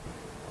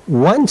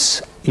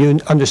once you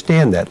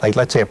understand that, like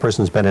let's say a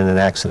person's been in an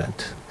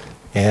accident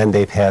and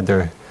they've had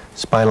their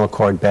spinal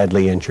cord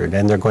badly injured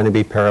and they're going to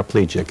be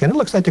paraplegic, and it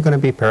looks like they're going to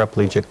be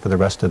paraplegic for the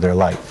rest of their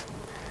life.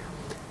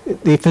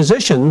 The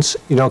physicians,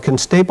 can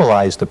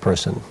stabilize the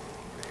person.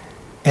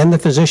 And the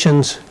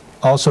physicians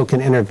also can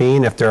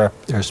intervene if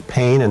there's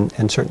pain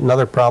and certain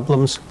other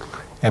problems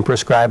and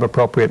prescribe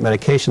appropriate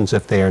medications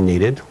if they are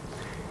needed.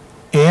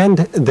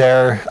 And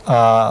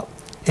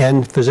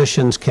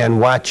physicians can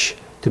watch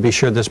to be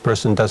sure this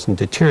person doesn't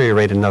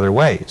deteriorate in other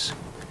ways.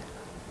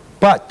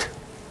 But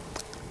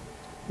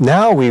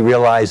now we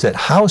realize that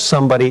how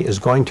somebody is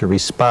going to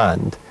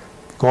respond,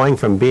 going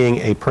from being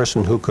a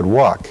person who could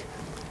walk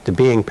to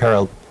being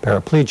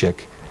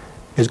paraplegic,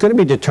 is going to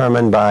be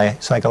determined by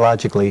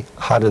psychologically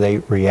how do they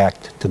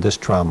react to this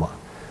trauma.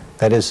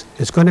 That is,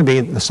 it's going to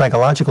be the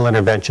psychological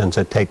interventions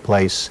that take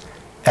place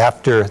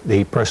after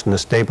the person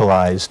is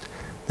stabilized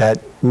that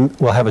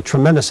will have a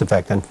tremendous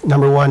effect. And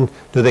number one,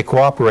 do they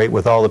cooperate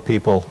with all the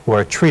people who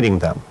are treating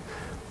them?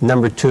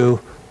 Number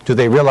two, do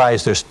they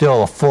realize there's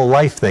still a full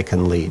life they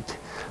can lead?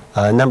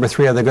 Number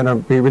three, are they going to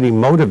be really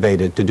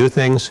motivated to do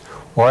things,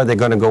 or are they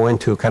going to go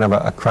into kind of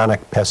a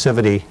chronic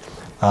passivity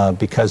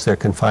because they're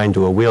confined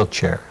to a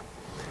wheelchair?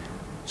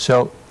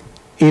 So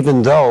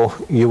even though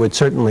you would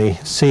certainly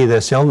see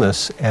this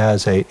illness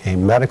as a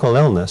medical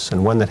illness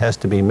and one that has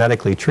to be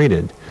medically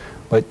treated,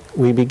 but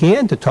we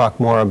began to talk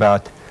more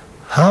about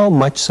how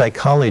much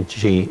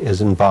psychology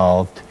is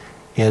involved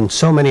in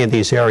so many of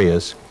these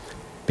areas.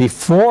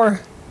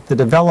 Before the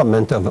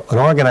development of an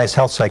organized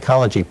health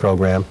psychology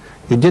program,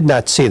 you did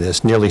not see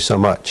this nearly so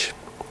much.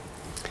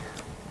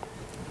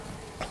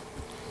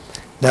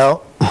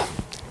 Now,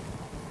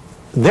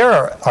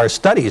 there are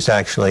studies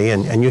actually,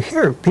 and you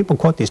hear people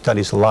quote these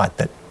studies a lot,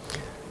 that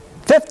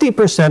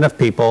 50% of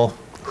people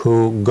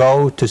who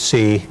go to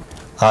see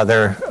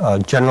their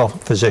general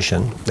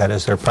physician, that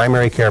is their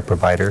primary care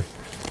provider,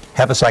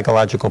 have a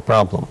psychological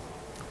problem.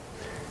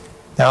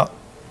 Now,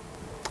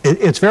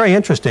 it's very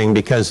interesting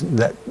because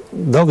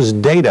those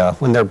data,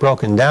 when they're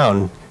broken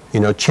down,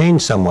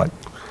 change somewhat.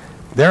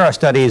 There are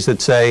studies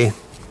that say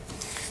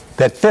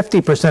that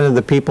 50% of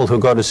the people who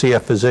go to see a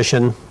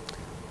physician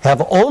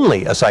have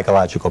only a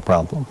psychological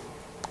problem.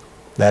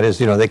 That is,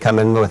 they come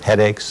in with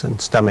headaches and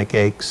stomach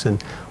aches, or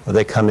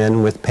they come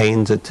in with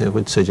pains that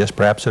would suggest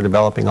perhaps they're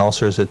developing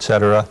ulcers,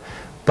 etc.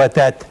 But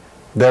that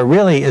there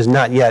really is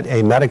not yet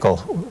a medical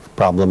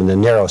problem in the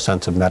narrow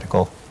sense of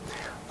medical,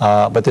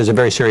 but there's a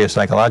very serious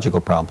psychological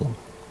problem.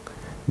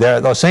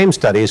 Those same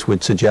studies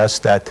would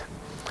suggest that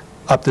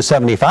up to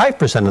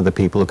 75% of the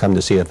people who come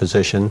to see a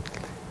physician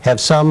have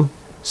some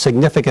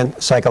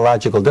significant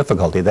psychological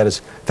difficulty. That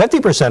is,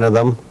 50% of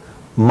them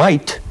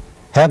might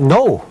have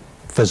no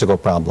physical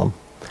problem,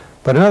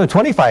 but another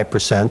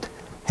 25%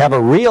 have a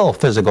real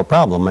physical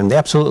problem, and they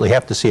absolutely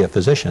have to see a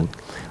physician.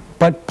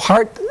 But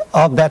part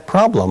of that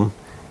problem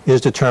is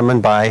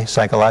determined by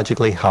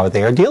psychologically how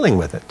they are dealing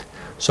with it.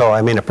 So,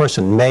 I mean, a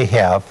person may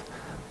have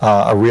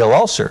a real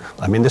ulcer.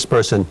 I mean, this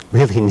person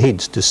really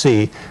needs to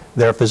see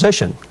their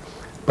physician.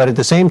 But at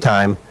the same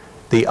time,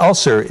 the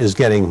ulcer is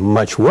getting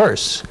much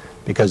worse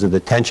because of the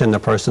tension the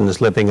person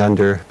is living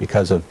under,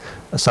 because of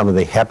some of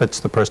the habits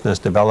the person has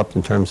developed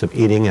in terms of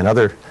eating and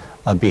other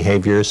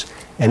behaviors.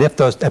 And if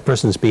that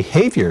person's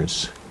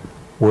behaviors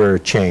were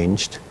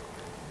changed,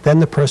 then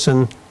the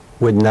person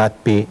would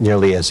not be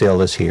nearly as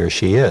ill as he or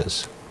she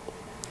is.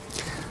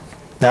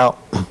 Now,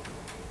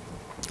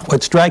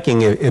 what's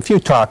striking, if you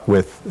talk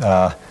with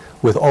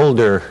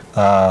older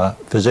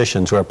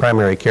physicians who are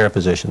primary care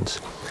physicians,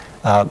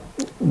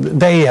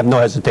 they have no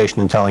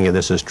hesitation in telling you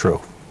this is true.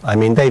 I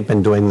mean, they've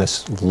been doing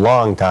this a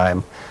long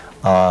time.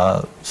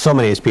 So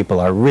many of these people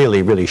are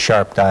really, really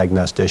sharp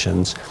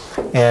diagnosticians.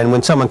 And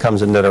when someone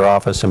comes into their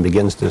office and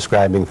begins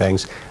describing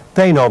things,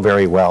 they know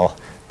very well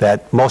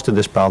that most of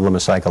this problem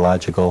is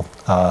psychological.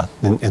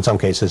 In some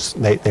cases,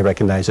 they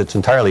recognize it's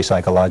entirely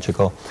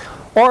psychological.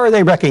 Or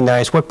they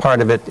recognize what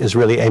part of it is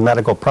really a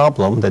medical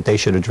problem that they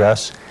should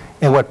address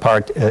and what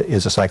part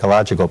is a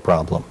psychological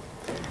problem.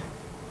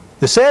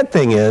 The sad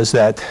thing is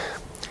that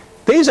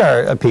these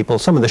are people,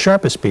 some of the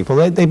sharpest people,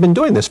 they've been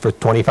doing this for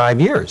 25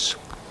 years.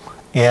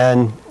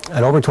 And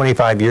over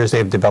 25 years,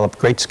 they've developed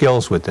great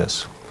skills with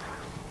this.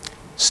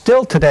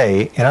 Still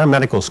today, in our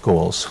medical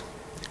schools,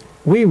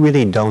 we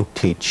really don't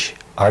teach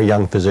our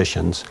young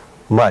physicians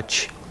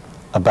much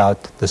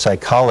about the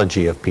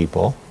psychology of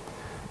people,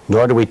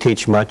 nor do we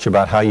teach much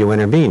about how you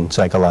intervene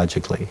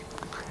psychologically.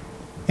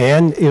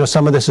 And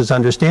some of this is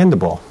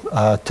understandable.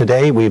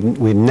 Today,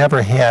 we've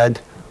never had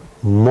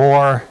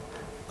more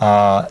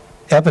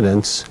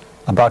evidence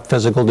about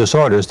physical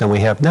disorders than we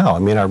have now. I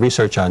mean, our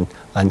research on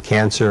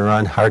cancer,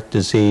 on heart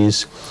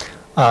disease,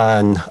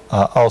 on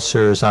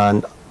ulcers,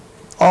 on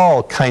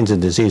all kinds of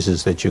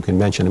diseases that you can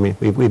mention. I mean,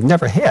 we've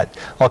never had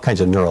all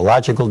kinds of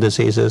neurological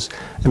diseases.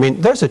 I mean,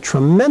 there's a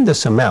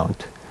tremendous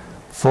amount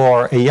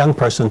for a young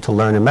person to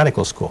learn in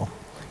medical school.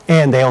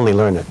 And they only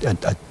learn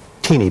a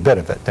teeny bit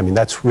of it. I mean,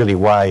 that's really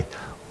why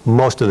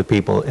most of the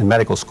people in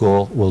medical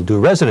school will do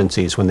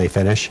residencies when they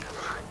finish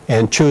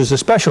and choose a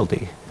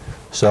specialty.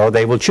 So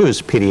they will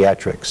choose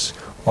pediatrics,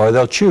 or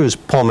they'll choose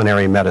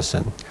pulmonary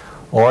medicine,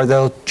 or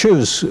they'll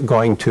choose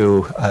going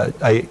to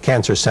a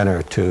cancer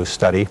center to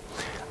study,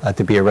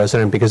 to be a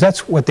resident, because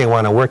that's what they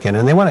want to work in,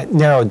 and they want to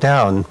narrow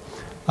down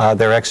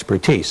their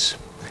expertise.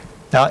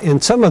 Now,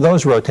 in some of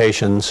those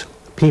rotations,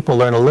 people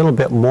learn a little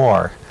bit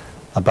more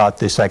about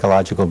the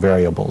psychological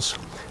variables.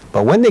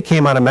 But when they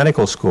came out of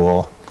medical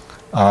school,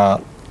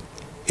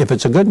 if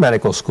it's a good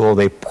medical school,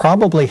 they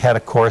probably had a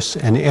course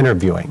in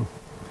interviewing.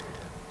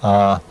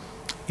 But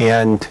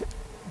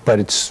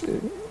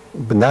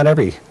not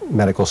every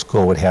medical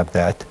school would have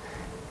that.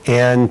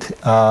 And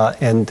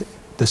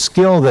the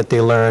skill that they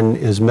learn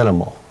is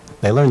minimal.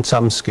 They learn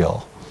some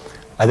skill.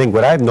 I think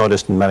what I've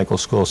noticed in medical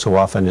school so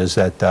often is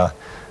that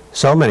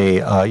so many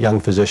young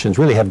physicians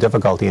really have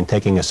difficulty in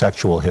taking a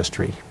sexual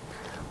history.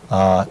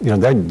 You know,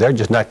 they're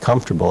just not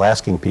comfortable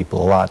asking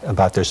people a lot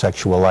about their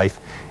sexual life,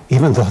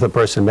 even though the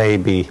person may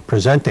be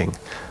presenting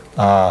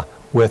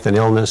with an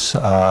illness,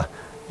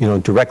 you know,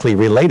 directly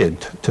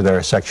related to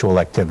their sexual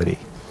activity.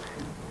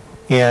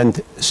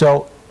 And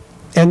so,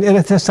 and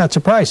that's not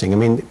surprising. I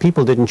mean,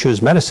 people didn't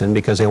choose medicine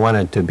because they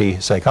wanted to be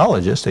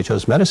psychologists. They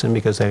chose medicine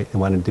because they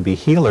wanted to be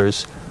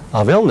healers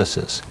of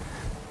illnesses.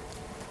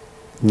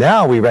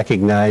 Now we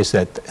recognize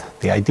that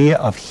the idea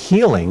of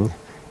healing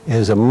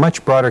is a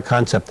much broader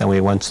concept than we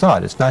once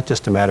thought. It's not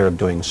just a matter of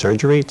doing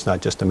surgery. It's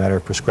not just a matter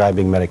of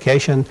prescribing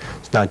medication.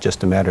 It's not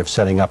just a matter of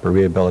setting up a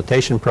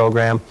rehabilitation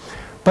program.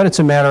 But it's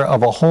a matter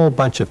of a whole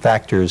bunch of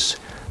factors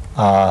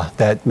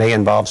that may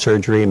involve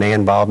surgery, may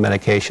involve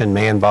medication,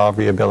 may involve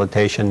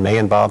rehabilitation, may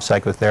involve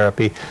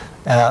psychotherapy,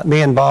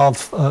 may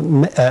involve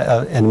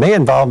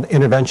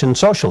intervention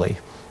socially.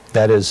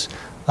 That is,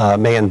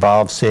 may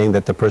involve seeing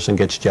that the person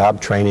gets job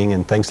training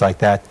and things like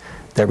that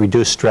that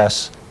reduce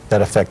stress,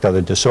 that affect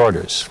other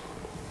disorders.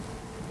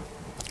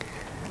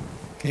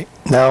 Okay.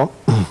 Now,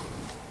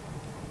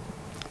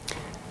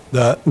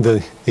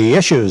 the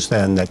issues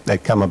then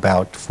that come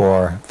about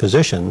for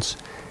physicians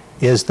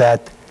is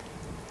that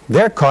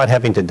they're caught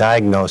having to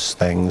diagnose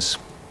things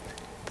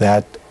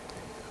that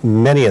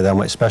many of them,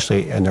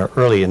 especially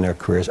early in their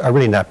careers, are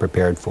really not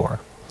prepared for.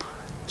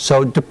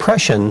 So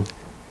depression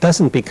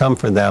doesn't become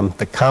for them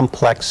the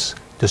complex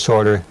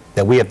disorder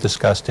that we have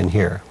discussed in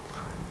here.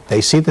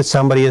 They see that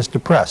somebody is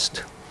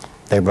depressed.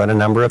 They run a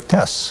number of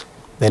tests.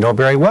 They know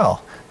very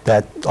well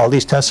that all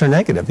these tests are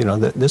negative. You know,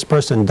 that this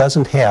person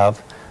doesn't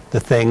have the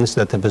things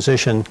that the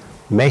physician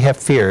may have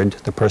feared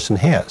the person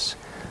has.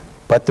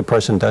 But the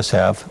person does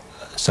have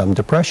some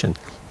depression.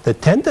 The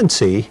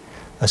tendency,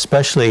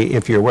 especially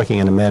if you're working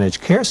in a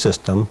managed care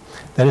system,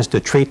 then is to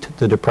treat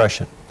the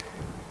depression.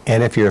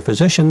 And if you're a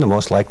physician, the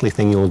most likely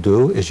thing you'll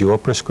do is you will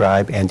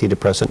prescribe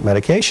antidepressant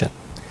medication.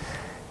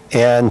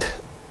 And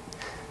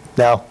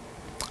now,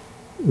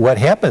 what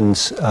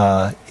happens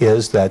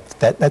is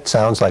that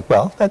sounds like,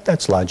 well,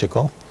 that's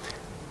logical.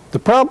 The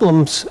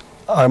problems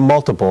are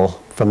multiple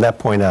from that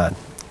point on.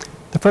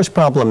 The first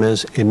problem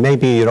is it may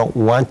be you don't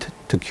want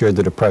to cure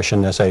the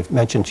depression. As I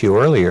mentioned to you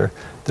earlier,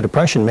 the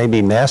depression may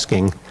be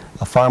masking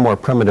a far more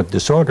primitive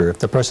disorder. If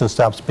the person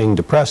stops being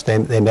depressed,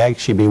 they may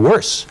actually be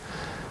worse.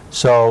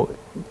 So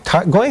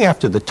going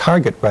after the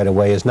target right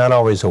away is not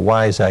always a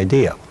wise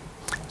idea.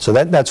 So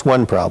that's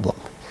one problem.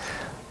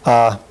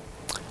 But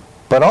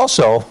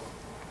also,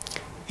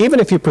 even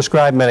if you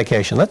prescribe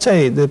medication, let's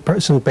say the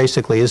person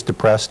basically is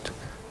depressed,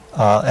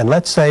 and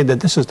let's say that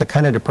this is the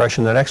kind of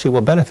depression that actually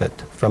will benefit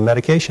from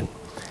medication.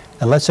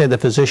 And let's say the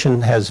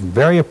physician has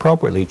very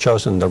appropriately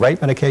chosen the right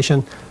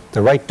medication,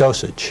 the right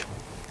dosage.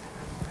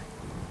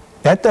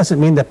 That doesn't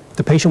mean that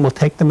the patient will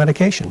take the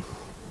medication.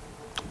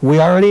 We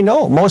already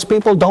know most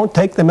people don't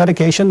take the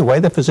medication the way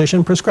the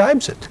physician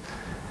prescribes it.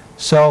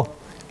 So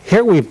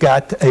here we've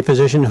got a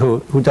physician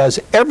who does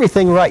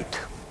everything right,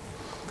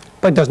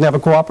 but doesn't have a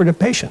cooperative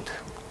patient.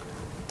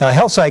 Now,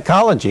 health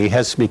psychology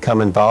has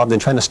become involved in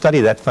trying to study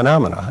that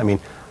phenomena. I mean,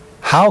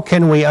 how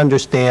can we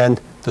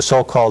understand the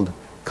so-called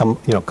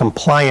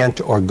compliant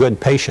or good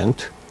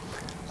patient?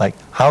 Like,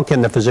 how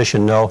can the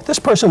physician know this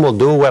person will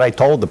do what I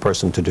told the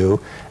person to do,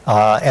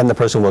 and the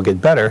person will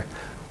get better,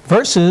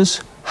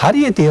 versus how do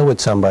you deal with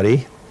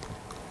somebody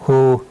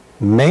who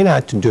may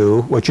not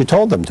do what you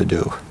told them to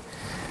do?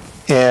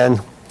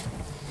 And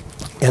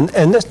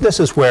this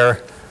is where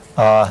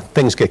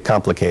things get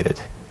complicated.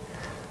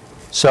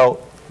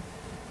 So,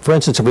 for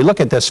instance, if we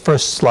look at this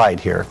first slide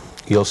here,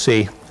 you'll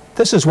see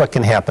this is what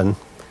can happen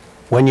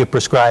when you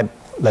prescribe,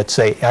 let's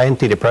say,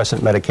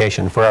 antidepressant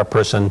medication for a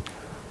person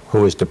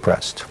who is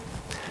depressed.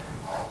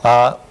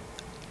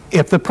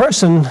 If the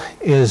person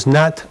is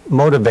not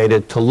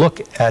motivated to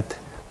look at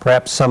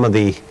perhaps some of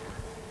the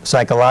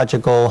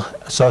psychological,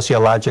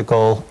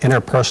 sociological,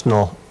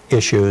 interpersonal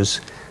issues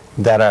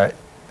that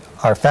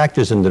are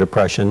factors in the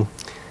depression,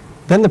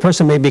 then the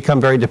person may become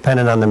very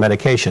dependent on the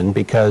medication,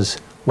 because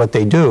what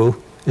they do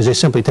is they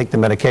simply take the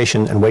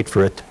medication and wait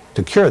for it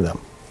to cure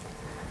them.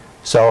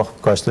 So,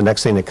 of course, the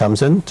next thing that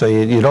comes in, so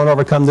you don't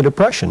overcome the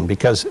depression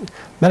because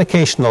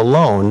medication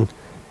alone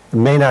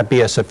may not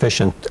be a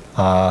sufficient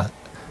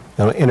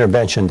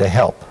intervention to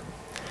help.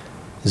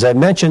 As I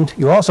mentioned,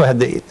 you also have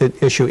the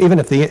issue, even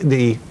if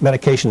the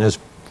medication is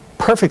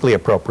perfectly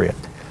appropriate,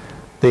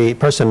 the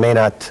person may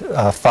not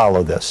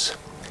follow this.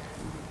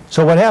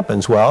 So what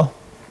happens? Well,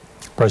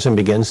 the person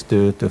begins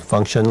to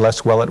function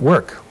less well at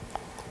work.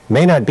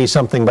 May not be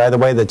something, by the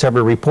way, that's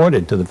ever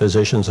reported to the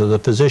physician, so the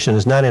physician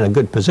is not in a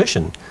good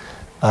position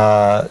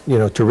to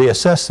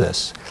reassess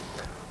this.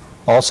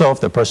 Also, if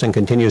the person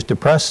continues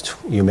depressed,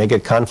 you may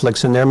get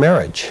conflicts in their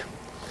marriage.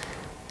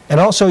 And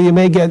also, you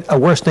may get a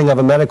worsening of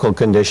a medical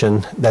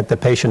condition that the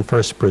patient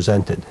first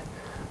presented.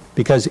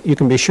 Because you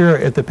can be sure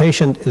if the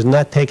patient is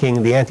not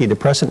taking the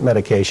antidepressant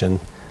medication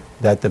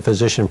that the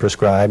physician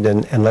prescribed,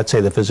 and let's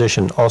say the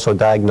physician also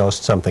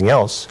diagnosed something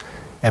else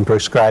and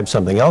prescribed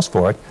something else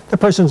for it, the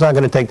person's not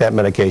going to take that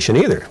medication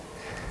either.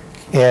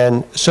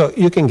 And so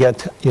you can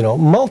get,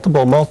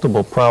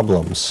 multiple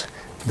problems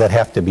that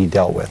have to be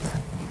dealt with.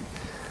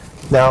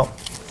 Now,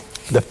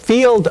 the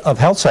field of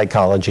health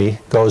psychology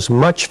goes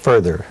much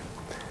further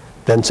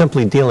than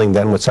simply dealing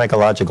then with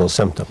psychological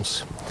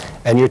symptoms.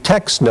 And your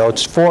text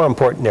notes 4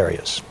 important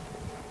areas.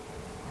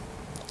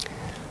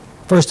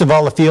 First of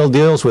all, the field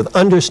deals with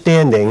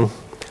understanding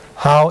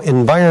how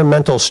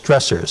environmental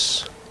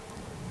stressors,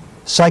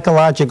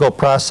 psychological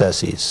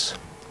processes,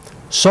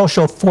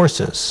 social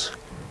forces,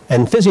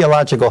 and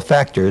physiological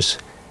factors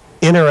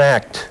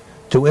interact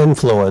to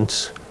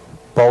influence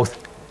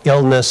both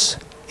illness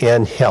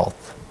and health.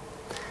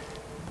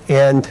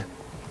 And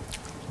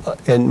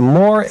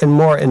more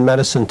in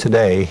medicine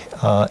today,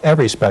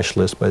 every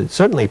specialist, but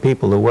certainly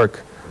people who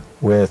work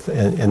with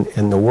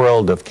in the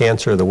world of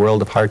cancer, the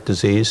world of heart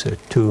disease, the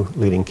 2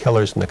 leading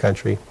killers in the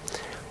country,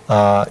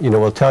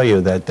 will tell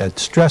you that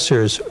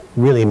stressors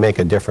really make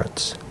a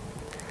difference.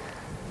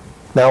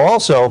 Now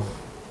also,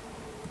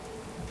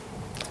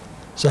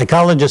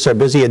 psychologists are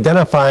busy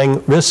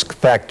identifying risk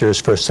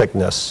factors for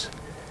sickness,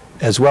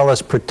 as well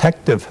as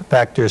protective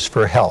factors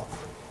for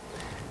health.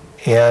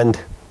 And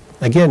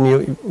again,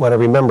 you want to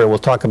remember, we'll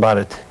talk about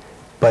it,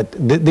 but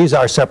these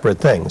are separate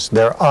things.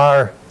 There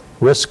are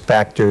risk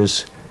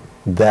factors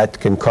that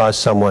can cause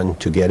someone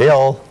to get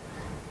ill,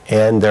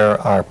 and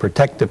there are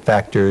protective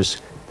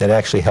factors that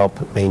actually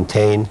help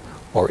maintain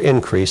or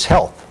increase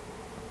health.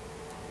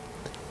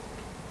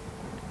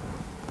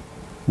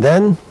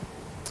 Then,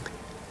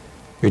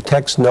 your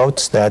text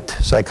notes that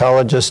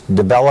psychologists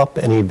develop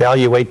and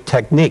evaluate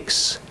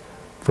techniques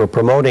for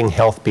promoting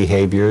health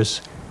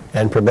behaviors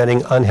and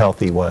preventing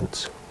unhealthy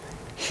ones.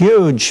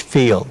 Huge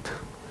field.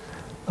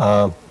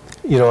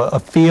 A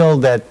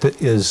field that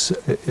is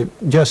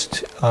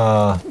just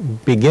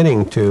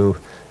beginning to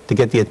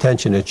get the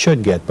attention it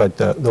should get. But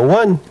the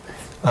one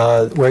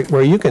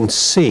where you can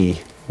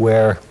see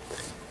where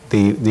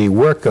the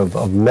work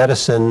of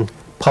medicine,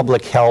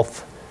 public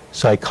health,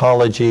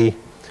 psychology,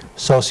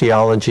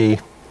 sociology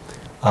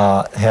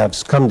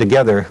have come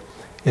together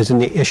is in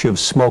the issue of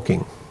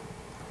smoking.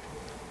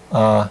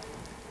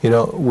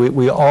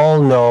 We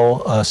all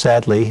know,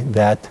 sadly,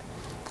 that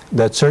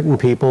certain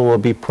people will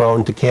be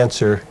prone to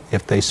cancer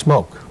if they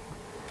smoke.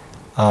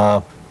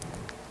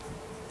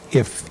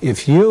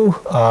 If you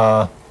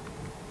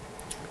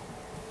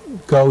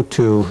go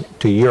to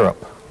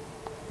Europe,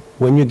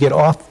 when you get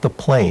off the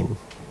plane,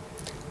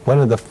 one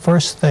of the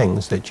first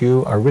things that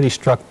you are really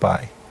struck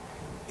by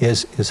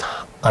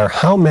are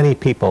how many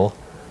people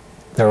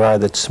there are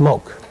that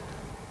smoke.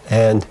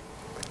 And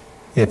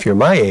if you're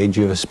my age,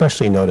 you've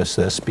especially noticed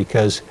this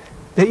because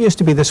it used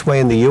to be this way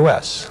in the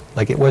U.S.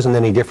 Like it wasn't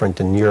any different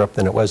in Europe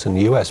than it was in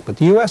the U.S. But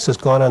the U.S. has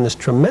gone on this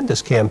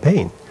tremendous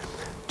campaign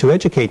to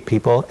educate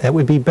people it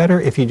would be better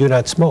if you do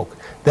not smoke.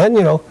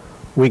 Then,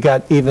 we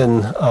got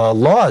even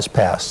laws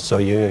passed. So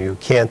you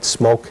can't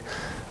smoke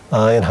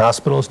in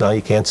hospitals. Now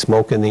you can't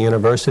smoke in the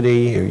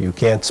university. Or you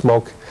can't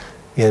smoke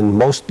in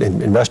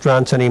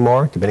restaurants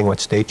anymore, depending on what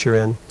state you're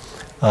in.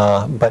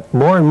 But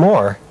more and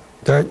more,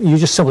 you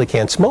just simply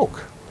can't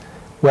smoke.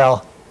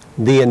 Well,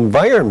 the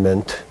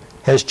environment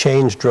has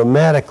changed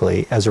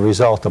dramatically as a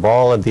result of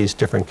all of these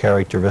different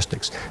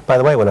characteristics. By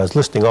the way, when I was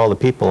listing all the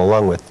people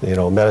along with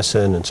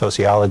medicine and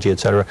sociology, et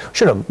cetera, I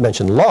should have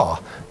mentioned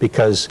law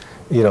because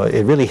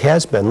it really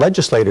has been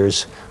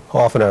legislators, who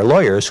often are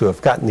lawyers, who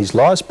have gotten these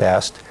laws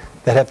passed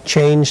that have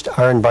changed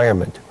our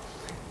environment.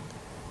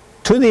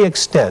 To the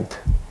extent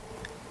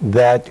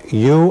that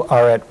you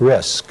are at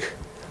risk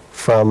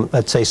from,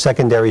 let's say,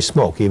 secondary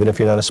smoke, even if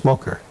you're not a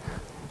smoker,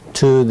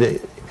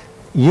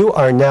 you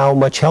are now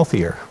much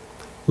healthier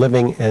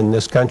living in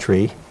this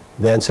country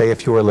than, say,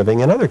 if you were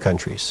living in other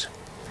countries.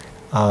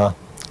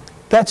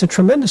 That's a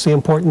tremendously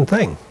important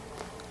thing.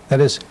 That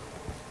is,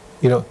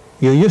 you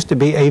used to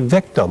be a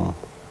victim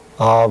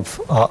of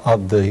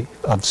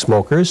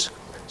smokers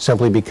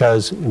simply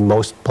because in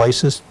most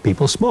places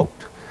people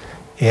smoked.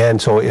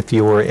 And so if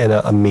you were in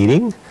a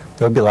meeting,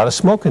 there would be a lot of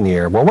smoke in the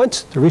air. Well,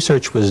 once the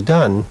research was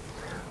done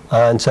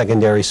on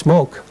secondary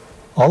smoke,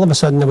 all of a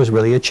sudden there was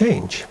really a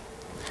change.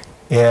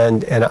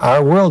 And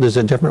our world is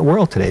a different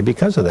world today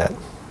because of that.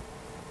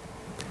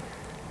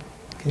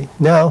 Okay.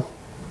 Now,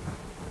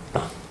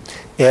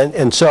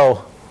 and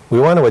so we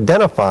want to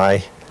identify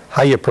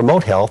how you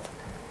promote health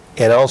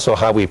and also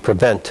how we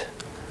prevent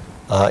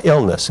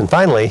illness. And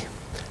finally,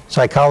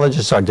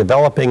 psychologists are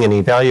developing and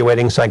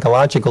evaluating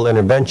psychological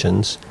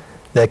interventions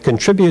that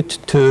contribute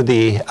to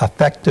the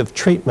effective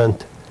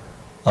treatment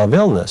of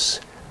illness.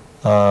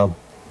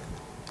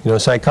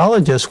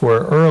 Psychologists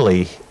were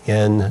early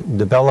in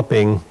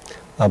developing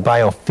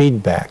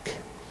biofeedback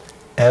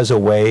as a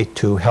way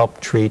to help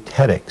treat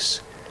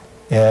headaches.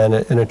 And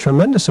a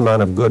tremendous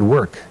amount of good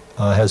work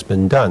has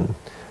been done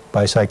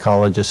by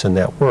psychologists in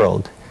that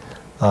world.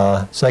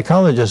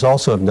 Psychologists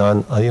also have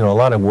done a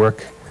lot of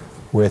work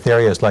with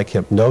areas like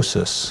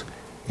hypnosis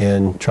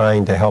in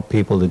trying to help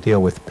people to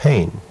deal with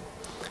pain.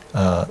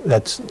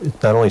 That's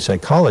not only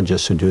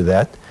psychologists who do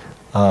that.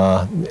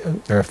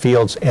 There are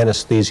fields,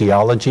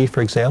 anesthesiology,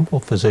 for example,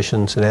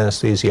 physicians in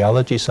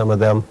anesthesiology, some of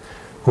them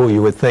who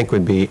you would think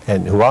would be,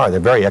 and who are, they're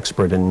very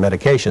expert in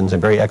medications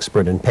and very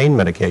expert in pain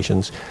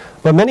medications.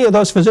 But many of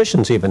those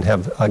physicians even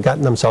have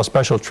gotten themselves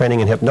special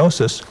training in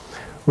hypnosis,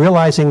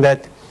 realizing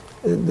that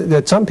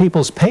some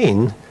people's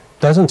pain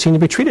doesn't seem to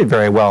be treated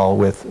very well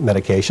with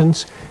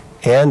medications,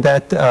 and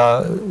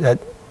that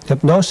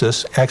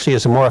hypnosis actually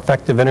is a more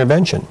effective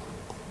intervention.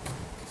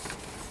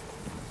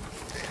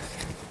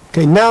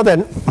 Okay, now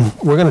then,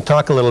 we're going to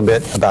talk a little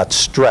bit about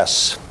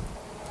stress.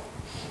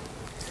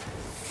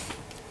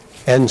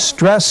 And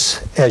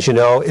stress, as you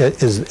know,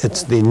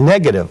 it's the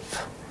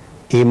negative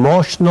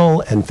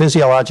emotional and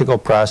physiological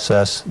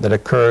process that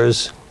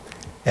occurs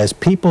as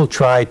people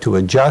try to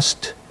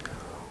adjust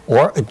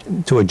or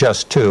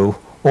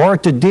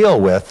to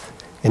deal with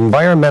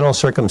environmental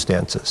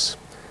circumstances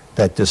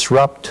that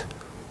disrupt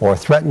or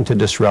threaten to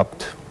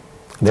disrupt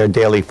their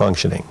daily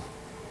functioning.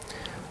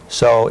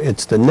 So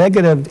it's the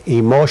negative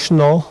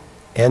emotional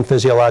and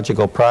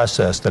physiological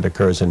process that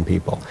occurs in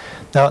people.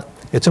 Now,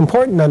 it's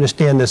important to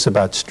understand this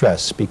about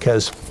stress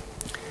because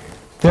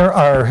there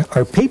are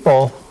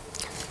people,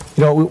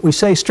 we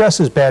say stress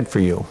is bad for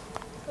you.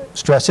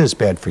 Stress is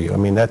bad for you. I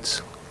mean, I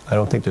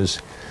don't think it's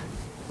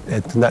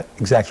not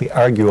exactly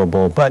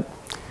arguable, but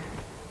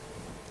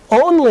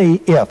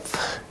only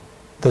if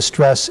the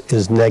stress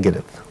is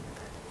negative.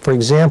 For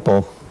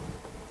example,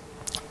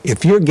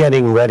 if you're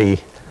getting ready,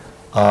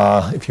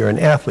 if you're an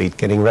athlete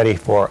getting ready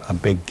for a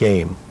big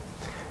game,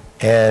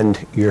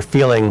 and you're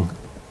feeling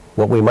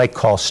what we might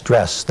call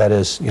stress, that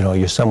is,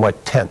 you're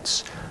somewhat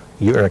tense,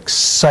 you're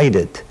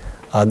excited,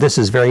 this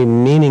is very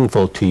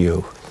meaningful to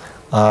you.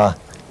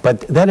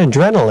 But that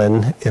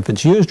adrenaline, if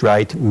it's used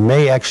right,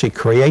 may actually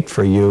create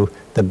for you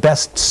the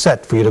best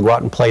set for you to go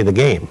out and play the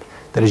game.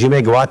 That is, you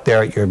may go out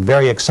there, you're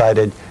very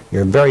excited,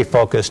 you're very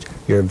focused,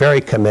 you're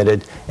very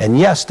committed, and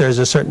yes, there's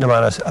a certain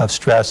amount of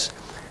stress,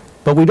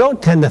 but we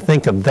don't tend to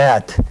think of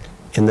that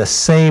in the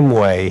same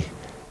way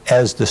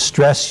as the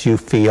stress you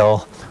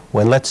feel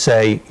when, let's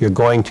say, you're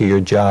going to your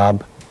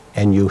job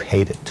and you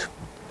hate it.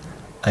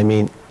 I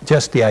mean,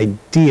 just the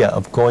idea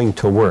of going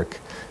to work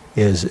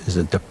is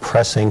a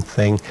depressing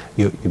thing.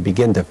 You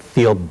begin to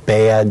feel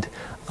bad,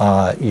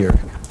 your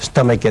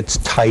stomach gets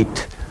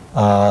tight,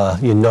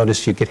 you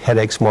notice you get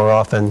headaches more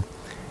often.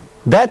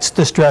 That's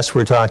the stress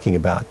we're talking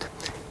about.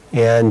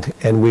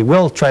 And we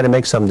will try to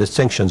make some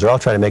distinctions, or I'll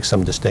try to make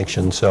some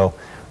distinctions, so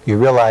you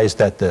realize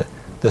that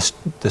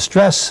the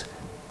stress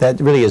that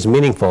really is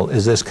meaningful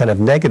is this kind of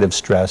negative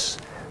stress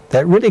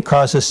that really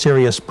causes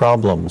serious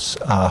problems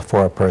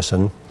for a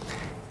person,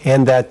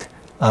 and that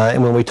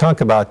and when we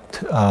talk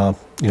about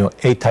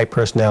A-type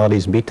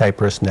personalities, B-type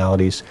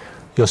personalities,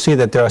 you'll see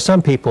that there are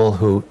some people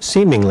who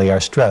seemingly are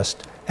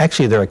stressed.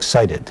 Actually, they're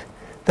excited.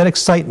 That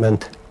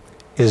excitement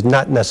is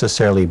not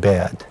necessarily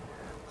bad.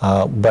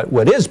 But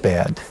what is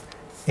bad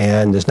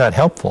and is not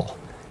helpful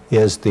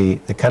is the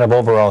kind of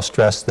overall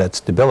stress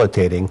that's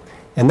debilitating,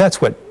 and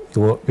that's what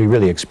we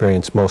really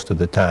experience most of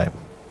the time.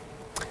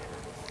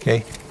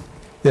 Okay?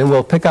 Then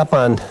we'll pick up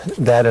on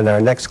that in our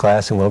next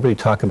class, and we'll really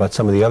talk about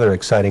some of the other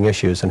exciting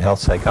issues in health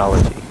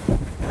psychology.